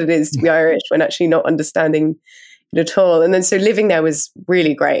fetishizing what it is to be Irish when actually not understanding it at all. And then so living there was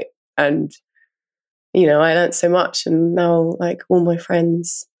really great. And, you know, I learned so much, and now like all my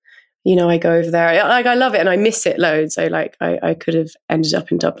friends, you know, I go over there. Like, I love it and I miss it loads. So like I could have ended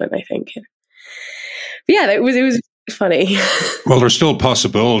up in Dublin, I think. But yeah, it was funny. Well, there's still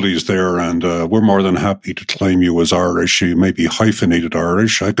possibilities there, and we're more than happy to claim you as Irish. You may be hyphenated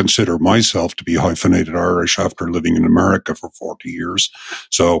Irish. I consider myself to be hyphenated Irish after living in America for 40 years.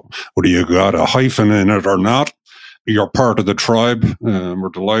 So whether you got a hyphen in it or not, you're part of the tribe. We're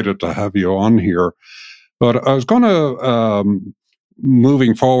delighted to have you on here. But I was going to...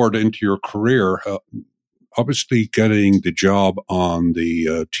 moving forward into your career, obviously getting the job on the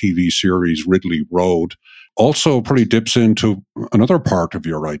TV series Ridley Road also pretty dips into another part of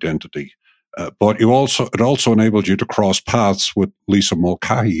your identity. But it also enabled you to cross paths with Lisa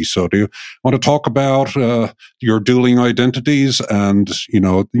Mulcahy. So do you want to talk about your dueling identities and, you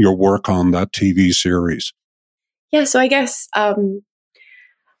know, your work on that TV series? Yeah, so I guess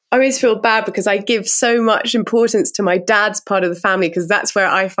I always feel bad because I give so much importance to my dad's part of the family, because that's where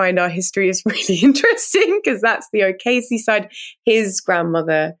I find our history is really interesting, because that's the O'Casey side. His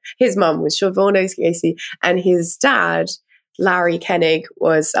grandmother, his mum was Siobhan O'Casey, and his dad, Larry Koenig,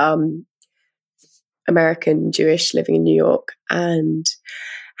 was American Jewish living in New York, and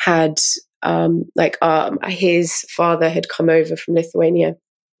had his father had come over from Lithuania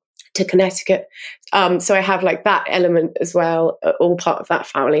to Connecticut. So I have like that element as well, all part of that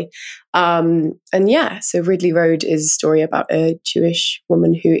family. And yeah, so Ridley Road is a story about a Jewish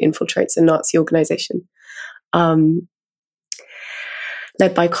woman who infiltrates a Nazi organization, led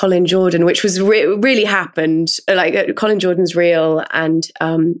by Colin Jordan, which was really happened. Like Colin Jordan's real, and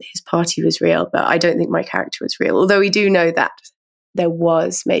his party was real, but I don't think my character was real. Although we do know that there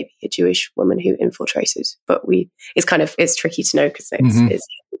was maybe a Jewish woman who infiltrated, but it's tricky to know because it's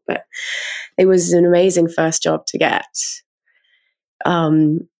but it was an amazing first job to get,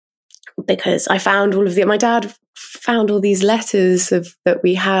 because I found my dad found all these letters that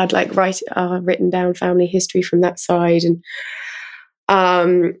we had like written down family history from that side,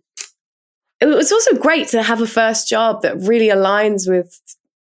 and it was also great to have a first job that really aligns with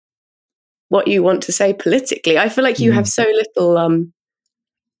what you want to say politically. I feel like you have so little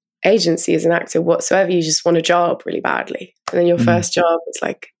agency as an actor whatsoever. You just want a job really badly, and then your first job is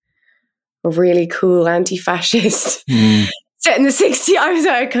like a really cool anti-fascist set in the 60s.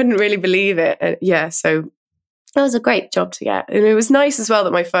 I couldn't really believe it. So that was a great job to get, and it was nice as well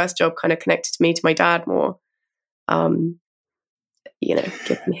that my first job kind of connected me to my dad more. Given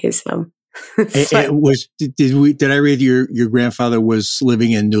his it was. Did I read your grandfather was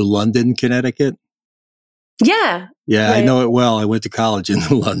living in New London, Connecticut? Yeah. Yeah, I know it well. I went to college in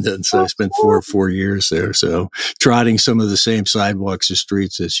London, so I spent four years there. So trotting some of the same sidewalks and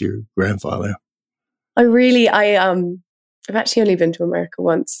streets as your grandfather. I've actually only been to America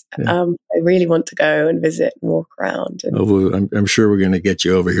once. Yeah. I really want to go and visit and walk around. I'm sure we're going to get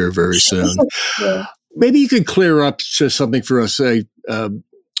you over here very soon. Yeah. Maybe you could clear up something for us.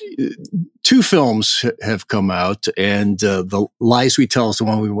 Two films have come out, and The Lies We Tell is the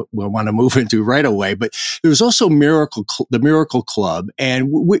one we want to move into right away. But there's also The Miracle Club,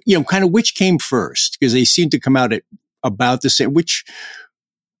 and kind of which came first, because they seem to come out at about the same. Which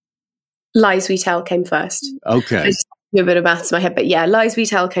Lies We Tell came first. Okay, I just do a bit of maths in my head, but yeah, Lies We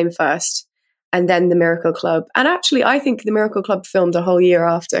Tell came first, and then The Miracle Club. And actually, I think The Miracle Club filmed a whole year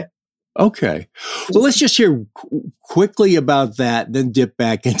after. Okay. Well, let's just hear quickly about that, then dip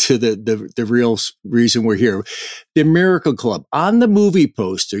back into the real reason we're here. The Miracle Club. On the movie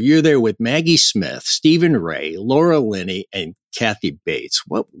poster, you're there with Maggie Smith, Stephen Ray, Laura Linney, and Kathy Bates.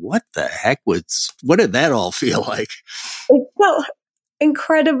 What the heck what did that all feel like? It felt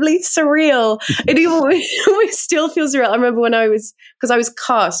incredibly surreal. It always still feels surreal. I remember because I was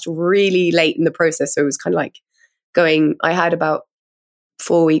cast really late in the process, so it was kind of like I had about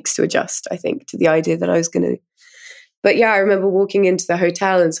 4 weeks to adjust, I think, to the idea that I was going to. But yeah, I remember walking into the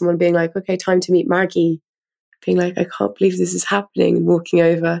hotel and someone being like, okay, time to meet Maggie. Being like, I can't believe this is happening, and walking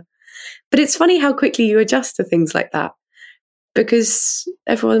over. But it's funny how quickly you adjust to things like that, because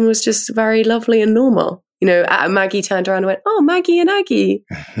everyone was just very lovely and normal. Maggie turned around and went, oh, Maggie and Aggie.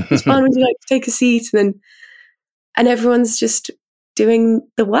 It's fun. Would you like to take a seat? And everyone's just doing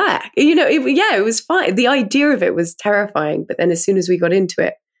the work. It was fine. The idea of it was terrifying. But then as soon as we got into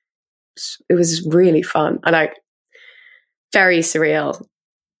it, it was really fun. And very surreal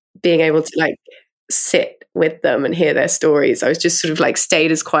being able to sit with them and hear their stories. I was just sort of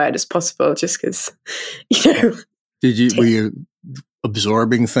stayed as quiet as possible just because, Were you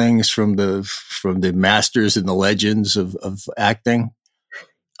absorbing things from the masters and the legends of acting?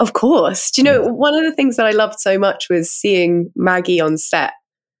 Of course. Do you know, one of the things that I loved so much was seeing Maggie on set,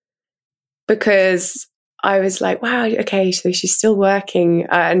 because I was like, wow, okay, so she's still working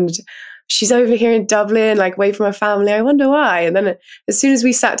and she's over here in Dublin, away from her family. I wonder why. And then as soon as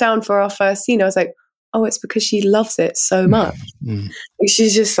we sat down for our first scene, I was like, oh, it's because she loves it so much.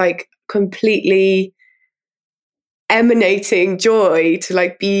 She's just completely emanating joy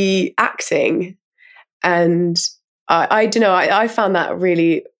to be acting. And I don't know, I found that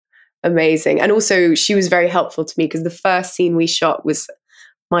really amazing. And also she was very helpful to me, because the first scene we shot was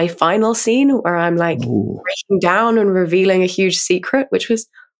my final scene where I'm breaking down and revealing a huge secret, which was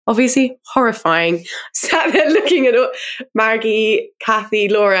obviously horrifying. Sat there looking at Maggie, Kathy,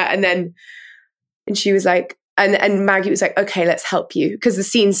 Laura, and she was like, and Maggie was like, okay, let's help you, because the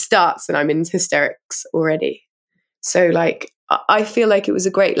scene starts and I'm in hysterics already. So I feel like it was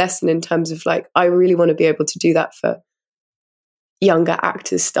a great lesson in terms of I really want to be able to do that for younger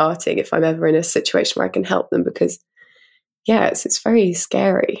actors starting, if I'm ever in a situation where I can help them, because it's very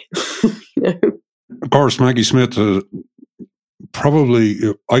scary. Of course, Maggie Smith,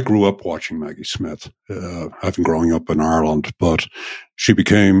 I grew up watching Maggie Smith, having growing up in Ireland, but she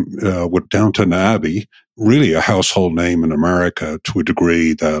became, with Downton Abbey, really a household name in America to a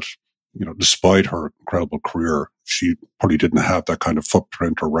degree that, despite her incredible career, she probably didn't have that kind of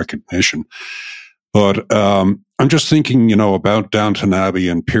footprint or recognition. But I'm just thinking, about Downton Abbey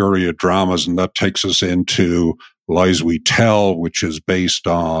and period dramas, and that takes us into Lies We Tell, which is based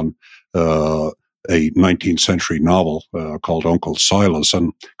on a 19th century novel called Uncle Silas.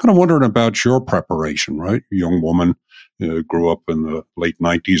 And kind of wondering about your preparation, right? A young woman, grew up in the late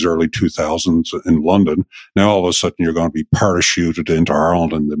 90s, early 2000s in London. Now all of a sudden you're going to be parachuted into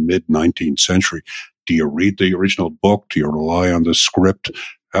Ireland in the mid 19th century. Do you read the original book? Do you rely on the script?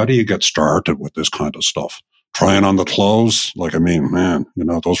 How do you get started with this kind of stuff? Trying on the clothes? Those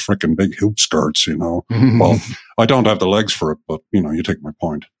freaking big hoop skirts, Well, I don't have the legs for it, but, you take my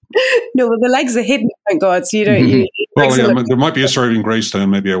point. No, well, the legs are hidden, thank God. So you don't. There might be a saving grace there.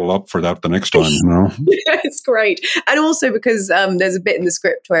 Maybe I will opt for that the next time. It's great, and also because there's a bit in the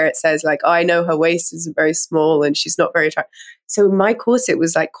script where it says I know her waist is very small and she's not very attractive. So my corset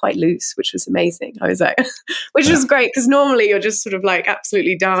was quite loose, which was amazing. I was which was great, because normally you're just sort of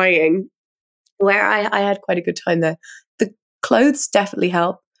absolutely dying. Where I had quite a good time there. The clothes definitely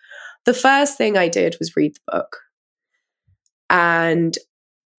help. The first thing I did was read the book, and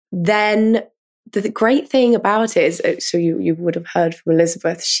then the great thing about it is, so you would have heard from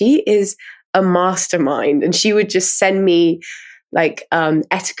Elizabeth, she is a mastermind, and she would just send me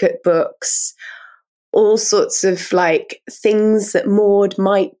etiquette books, all sorts of things that Maud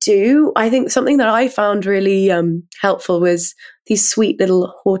might do. I think something that I found really helpful was these sweet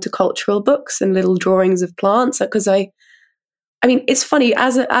little horticultural books and little drawings of plants, because it's funny,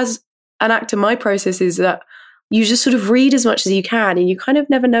 as an actor, my process is that you just sort of read as much as you can, and you kind of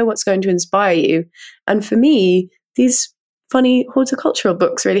never know what's going to inspire you. And for me, these funny horticultural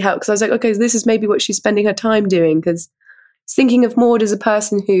books really help, because I was like, okay, this is maybe what she's spending her time doing, because thinking of Maud as a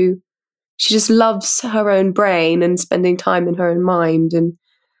person who she just loves her own brain and spending time in her own mind,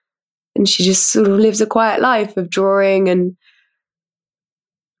 and she just sort of lives a quiet life of drawing and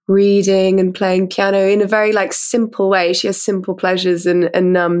reading and playing piano in a very simple way. She has simple pleasures, and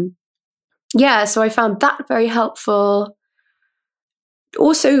so I found that very helpful.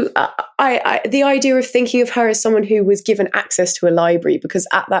 Also, the idea of thinking of her as someone who was given access to a library, because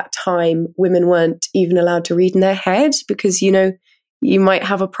at that time women weren't even allowed to read in their head, because you might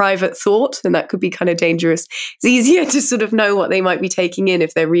have a private thought, and that could be kind of dangerous. It's easier to sort of know what they might be taking in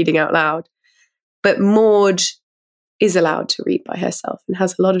if they're reading out loud. But Maud, is allowed to read by herself and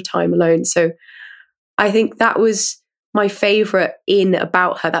has a lot of time alone. So I think that was my favorite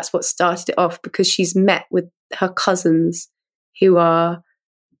about her. That's what started it off, because she's met with her cousins who are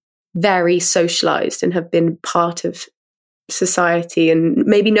very socialized and have been part of society and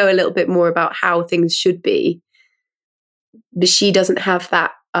maybe know a little bit more about how things should be. But she doesn't have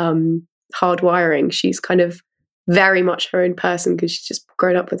that hard wiring. She's kind of very much her own person because she's just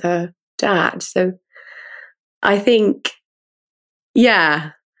grown up with her dad. So I think,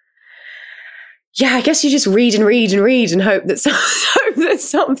 I guess you just read and read and read and hope that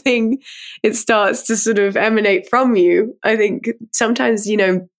something, it starts to sort of emanate from you. I think sometimes,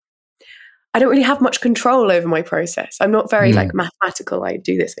 I don't really have much control over my process. I'm not very like mathematical. I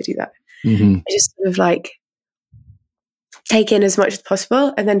do this, I do that. Mm-hmm. I just sort of like take in as much as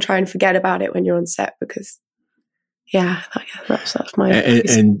possible and then try and forget about it when you're on set, because that's my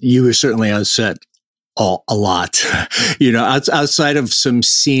and you were certainly on set a lot, outside of some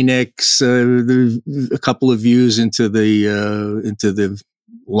scenics, a couple of views into the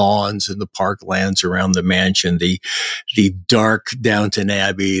lawns and the parklands around the mansion, the dark Downton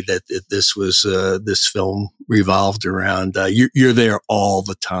Abbey that this film revolved around. You're there all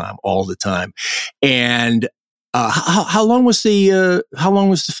the time. And how long was the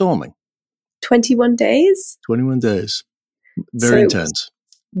filming? 21 days. 21 days. Very intense.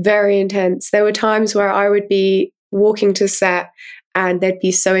 Very intense. There were times where I would be walking to set and they'd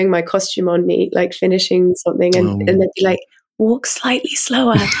be sewing my costume on me, like finishing something, and they'd be like, walk slightly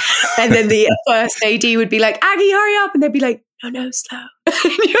slower. And then the first AD would be like, Aggie, hurry up. And they'd be like, no, slow.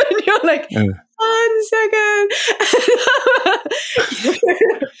 And you're like, 1 second.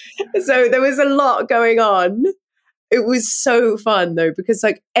 So there was a lot going on. It was so fun though, because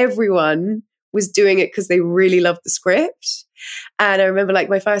like everyone was doing it because they really loved the script. And I remember like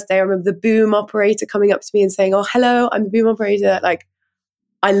my first day, I remember the boom operator coming up to me and saying, oh, hello, I'm the boom operator. Like,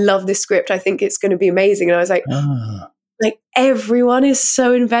 I love this script. I think it's going to be amazing. And I was like, like everyone is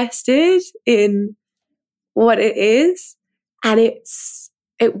so invested in what it is. And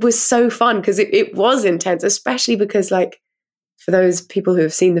it was so fun because it was intense, especially because like for those people who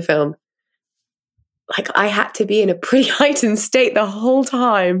have seen the film, like I had to be in a pretty heightened state the whole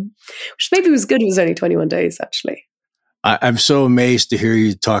time, which maybe was good. It was only 21 days actually. I'm so amazed to hear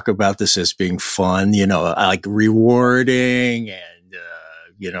you talk about this as being fun, like rewarding and,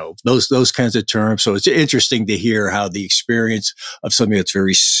 those kinds of terms. So it's interesting to hear how the experience of something that's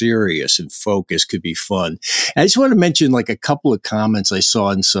very serious and focused could be fun. And I just want to mention like a couple of comments I saw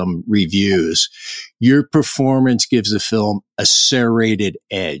in some reviews. Your performance gives the film a serrated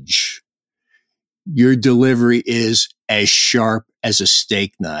edge. Your delivery is as sharp as a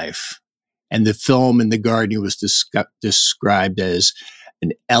steak knife. And the film in The Guardian was described as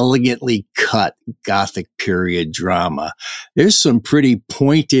an elegantly cut Gothic period drama. There's some pretty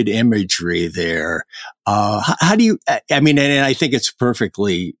pointed imagery there. How do you, and I think it's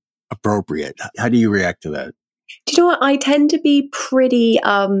perfectly appropriate. How do you react to that? Do you know what? I tend to be pretty,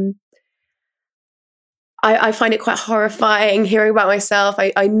 I find it quite horrifying hearing about myself.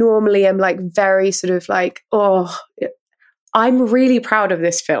 I normally am like very sort of like, I'm really proud of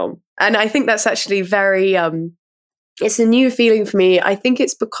this film. And I think that's actually very, it's a new feeling for me. I think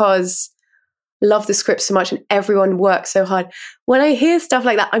it's because I love the script so much and everyone works so hard. When I hear stuff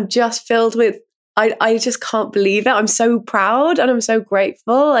like that, I'm just filled with, I just can't believe it. I'm so proud and I'm so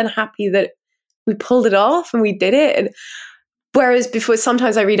grateful and happy that we pulled it off and we did it. And whereas before,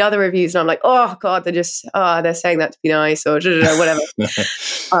 sometimes I read other reviews and I'm like, oh God, they're just, they're saying that to be nice or whatever.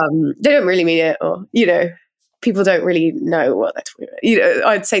 They don't really mean it, or, people don't really know what they're talking about.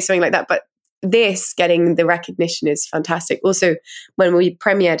 I'd say something like that. But this getting the recognition is fantastic. Also, when we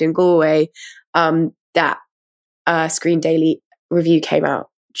premiered in Galway, that Screen Daily review came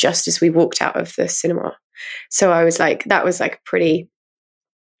out just as we walked out of the cinema. So I was like, that was a pretty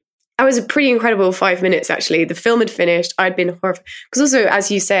incredible 5 minutes, actually. The film had finished. I'd been horrified. Because also,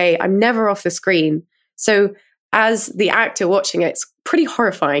 as you say, I'm never off the screen. So as the actor watching it, it's pretty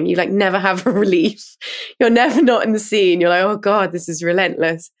horrifying. You like never have a relief. You're never not in the scene. You're like, oh God, this is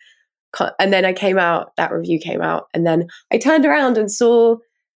relentless. And then I came out, that review came out. And then I turned around and saw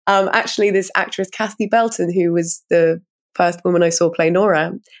actually this actress, Kathy Belton, who was the first woman I saw play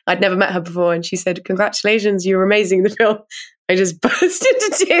Nora. I'd never met her before. And she said, congratulations, you were amazing in the film. I just burst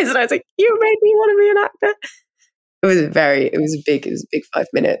into tears and I was like, you made me want to be an actor. It was a big 5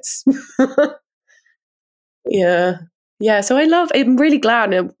 minutes. Yeah. So I'm really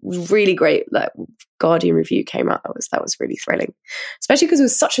glad, and it was really great that Guardian review came out. That was really thrilling, especially because it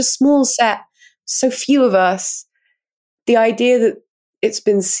was such a small set, so few of us. The idea that it's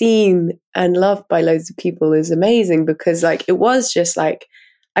been seen and loved by loads of people is amazing, because like it was just like,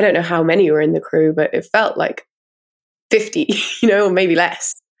 I don't know how many were in the crew, but it felt like 50, or maybe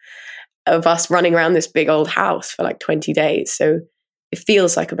less, of us running around this big old house for like 20 days. So it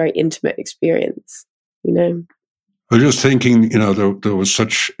feels like a very intimate experience, I was just thinking, there was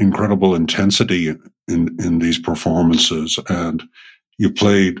such incredible intensity in these performances, and you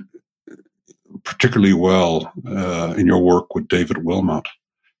played particularly well in your work with David Wilmot,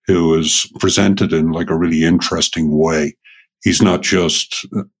 who is presented in like a really interesting way. He's not just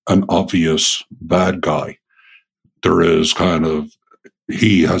an obvious bad guy. There is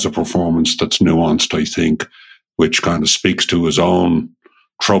he has a performance that's nuanced, I think, which kind of speaks to his own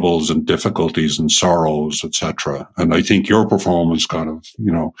troubles and difficulties and sorrows, etc. And I think your performance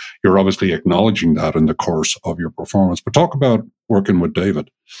you're obviously acknowledging that in the course of your performance. But talk about working with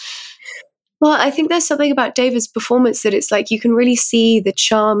David. Well, I think there's something about David's performance that it's like you can really see the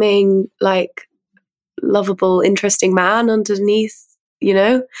charming, like, lovable, interesting man underneath,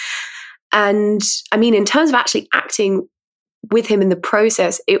 And I mean, in terms of actually acting with him in the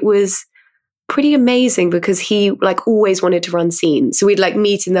process, it was pretty amazing, because he like always wanted to run scenes. So we'd like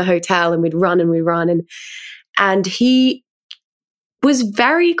meet in the hotel and we'd run and he was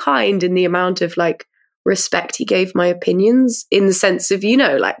very kind in the amount of like respect he gave my opinions, in the sense of,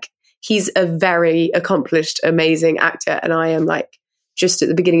 like, he's a very accomplished, amazing actor, and I am like just at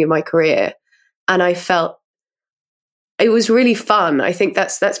the beginning of my career. And I felt it was really fun. I think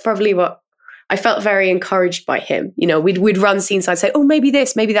that's probably what I felt, very encouraged by him. We'd run scenes, I'd say, oh, maybe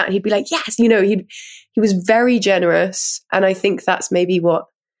this, maybe that, and he'd be like, yes. He was very generous, and I think that's maybe what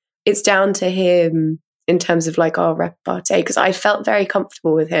it's down to him in terms of like our repartee, because I felt very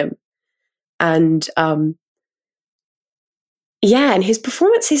comfortable with him, and and his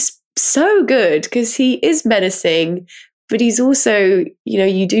performance is so good, because he is menacing, but he's also,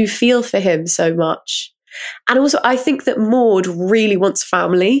 you do feel for him so much. And also, I think that Maud really wants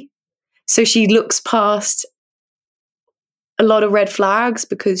family. So she looks past a lot of red flags,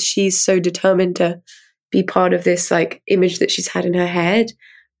 because she's so determined to be part of this like image that she's had in her head,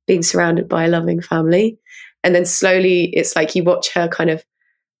 being surrounded by a loving family. And then slowly it's like you watch her kind of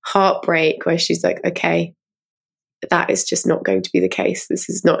heartbreak, where she's like, okay, that is just not going to be the case.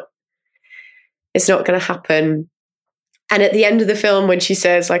 It's not going to happen. And at the end of the film, when she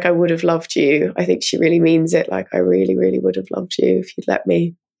says like, I would have loved you, I think she really means it. Like, I really, really would have loved you if you'd let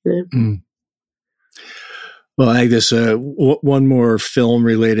me. Well, I guess one more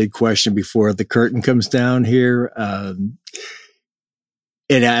film-related question before the curtain comes down here. And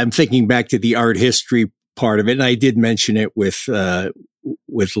I'm thinking back to the art history part of it, and I did mention it with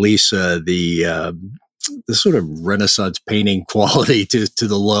Lisa, the sort of Renaissance painting quality to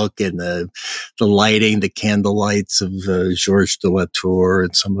the look, and the lighting, the candle lights of Georges de la Tour,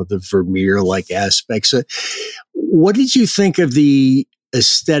 and some of the Vermeer-like aspects. What did you think of the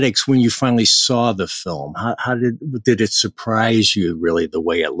aesthetics when you finally saw the film? How did it surprise you, really, the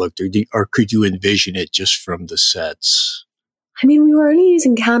way it looked, or could you envision it just from the sets? I mean, we were only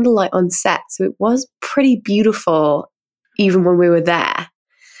using candlelight on set, so it was pretty beautiful even when we were there.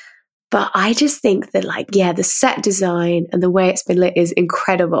 But I just think that, like, the set design and the way it's been lit is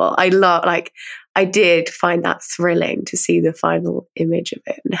incredible. I did find that thrilling to see the final image of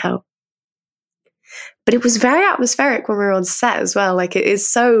it and how. But it was very atmospheric when we were on set as well. Like, it is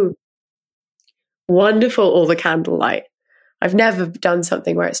so wonderful, all the candlelight. I've never done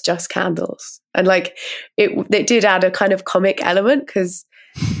something where it's just candles. And like, it did add a kind of comic element, because,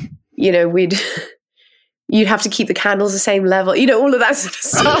 you'd have to keep the candles the same level, all of that sort of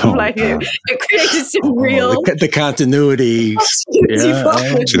stuff. It created some real the continuity.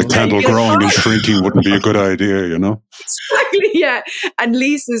 The candle growing and shrinking wouldn't be a good idea, Exactly, yeah. And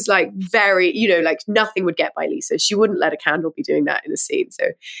Lisa's like very, like nothing would get by Lisa. She wouldn't let a candle be doing that in a scene. So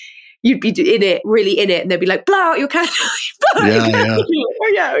you'd be really in it, and they'd be like, blow out your candle. Yeah.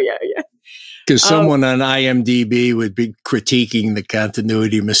 Oh yeah. Because someone on IMDb would be critiquing the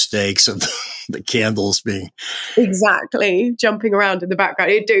continuity mistakes of the candles being exactly jumping around in the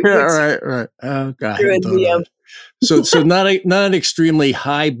background. Right. Oh God. So not an extremely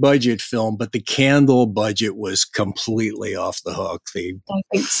high budget film, but the candle budget was completely off the hook. I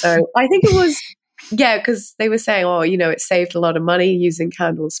think so. I think it was. Yeah, because they were saying, it saved a lot of money using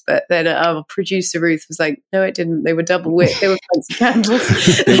candles. But then producer Ruth was like, no, it didn't. They were double wick. They were fancy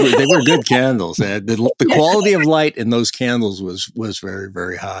candles. they were good candles. The quality of light in those candles was very,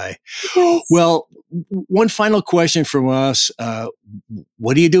 very high. Yes. Well, one final question from us.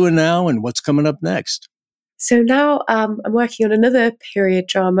 What are you doing now, and what's coming up next? So now I'm working on another period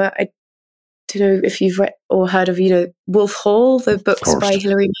drama. I don't know if you've read or heard of, Wolf Hall, the books by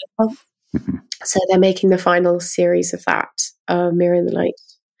Hilary Mantel. Mm-hmm. So they're making the final series of that, Mirror in the Light.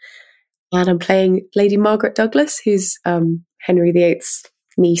 And I'm playing Lady Margaret Douglas, who's Henry VIII's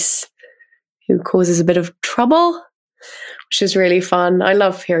niece, who causes a bit of trouble, which is really fun. I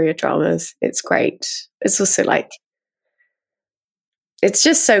love period dramas. It's great. It's also it's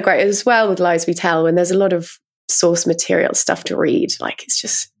just so great as well with Lies We Tell, when there's a lot of source material stuff to read.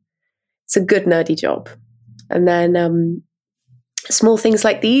 It's a good nerdy job. And then Small Things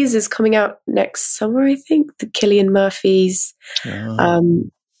Like These is coming out next summer, I think. The Cillian Murphy's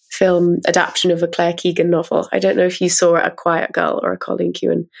film adaptation of a Claire Keegan novel. I don't know if you saw it, A Quiet Girl or a Colleen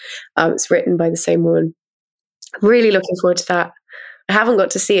Kewen. It's written by the same woman. I'm really looking forward to that. I haven't got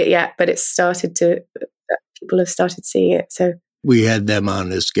to see it yet, but people have started seeing it. So we had them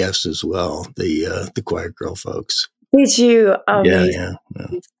on as guests as well, the Quiet Girl folks. Did you? Yeah. I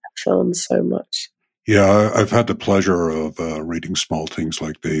love that film so much. Yeah, I've had the pleasure of reading Small Things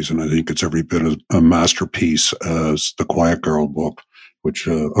Like These, and I think it's every bit a masterpiece as the Quiet Girl book, which,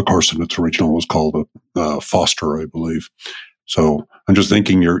 of course, in its original was called Foster, I believe. So I'm just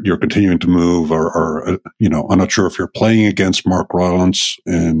thinking you're continuing to move, or I'm not sure if you're playing against Mark Rylance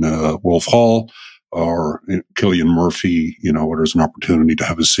in Wolf Hall or Cillian Murphy, where there's an opportunity to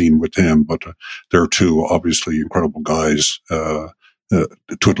have a scene with him. But they're two obviously incredible guys to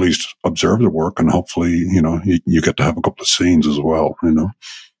at least observe the work, and hopefully, you get to have a couple of scenes as well,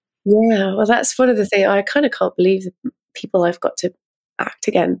 Yeah, well, that's one of the things. I kind of can't believe the people I've got to act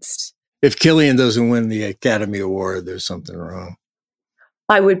against. If Cillian doesn't win the Academy Award, there's something wrong.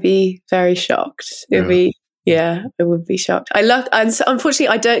 I would be very shocked. I would be shocked. Unfortunately,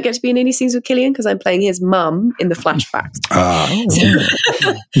 I don't get to be in any scenes with Cillian because I'm playing his mum in the flashbacks.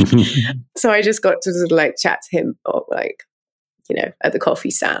 So I just got to sort of chat to him or at the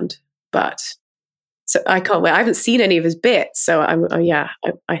coffee stand. But so I can't wait. I haven't seen any of his bits, so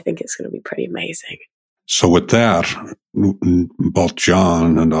I think it's going to be pretty amazing. So with that, both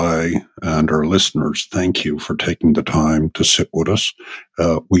John and I and our listeners, thank you for taking the time to sit with us.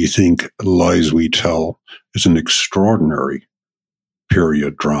 We think Lies We Tell is an extraordinary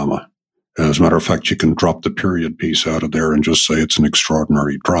period drama. As a matter of fact, you can drop the period piece out of there and just say it's an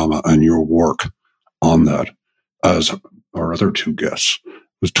extraordinary drama, and your work on that, as our other two guests,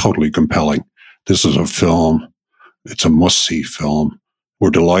 was totally compelling. This is a film. It's a must-see film.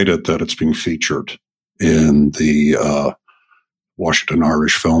 We're delighted that it's being featured in the Washington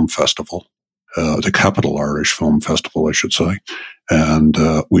Irish Film Festival, the Capital Irish Film Festival, I should say. And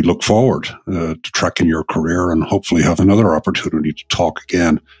we look forward to tracking your career and hopefully have another opportunity to talk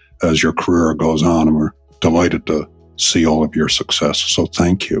again as your career goes on. And we're delighted to see all of your success. So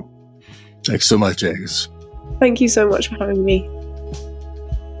thank you. Thanks so much, Angus. Thank you so much for having me.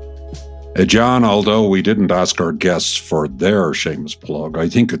 John, although we didn't ask our guests for their shameless plug, I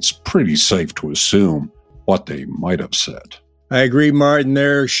think it's pretty safe to assume what they might have said. I agree, Martin.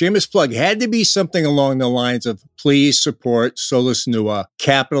 Their shameless plug had to be something along the lines of, please support Solas Nua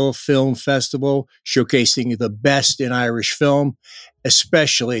Capital Film Festival, showcasing the best in Irish film,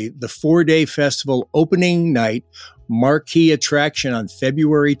 especially the 4-day festival opening night, marquee attraction on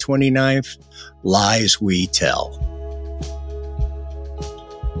February 29th, Lies We Tell.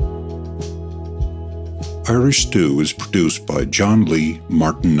 Irish Stew is produced by John Lee,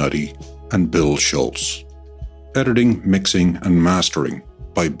 Martin Nutty, and Bill Schultz. Editing, mixing, and mastering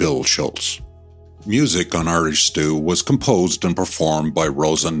by Bill Schultz. Music on Irish Stew was composed and performed by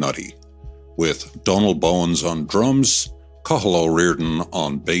Rosa Nutty, with Donald Bowens on drums, Cathal O'Riordan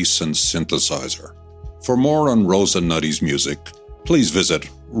on bass and synthesizer. For more on Rosa Nutty's music, please visit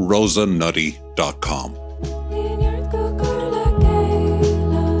rosanutty.com.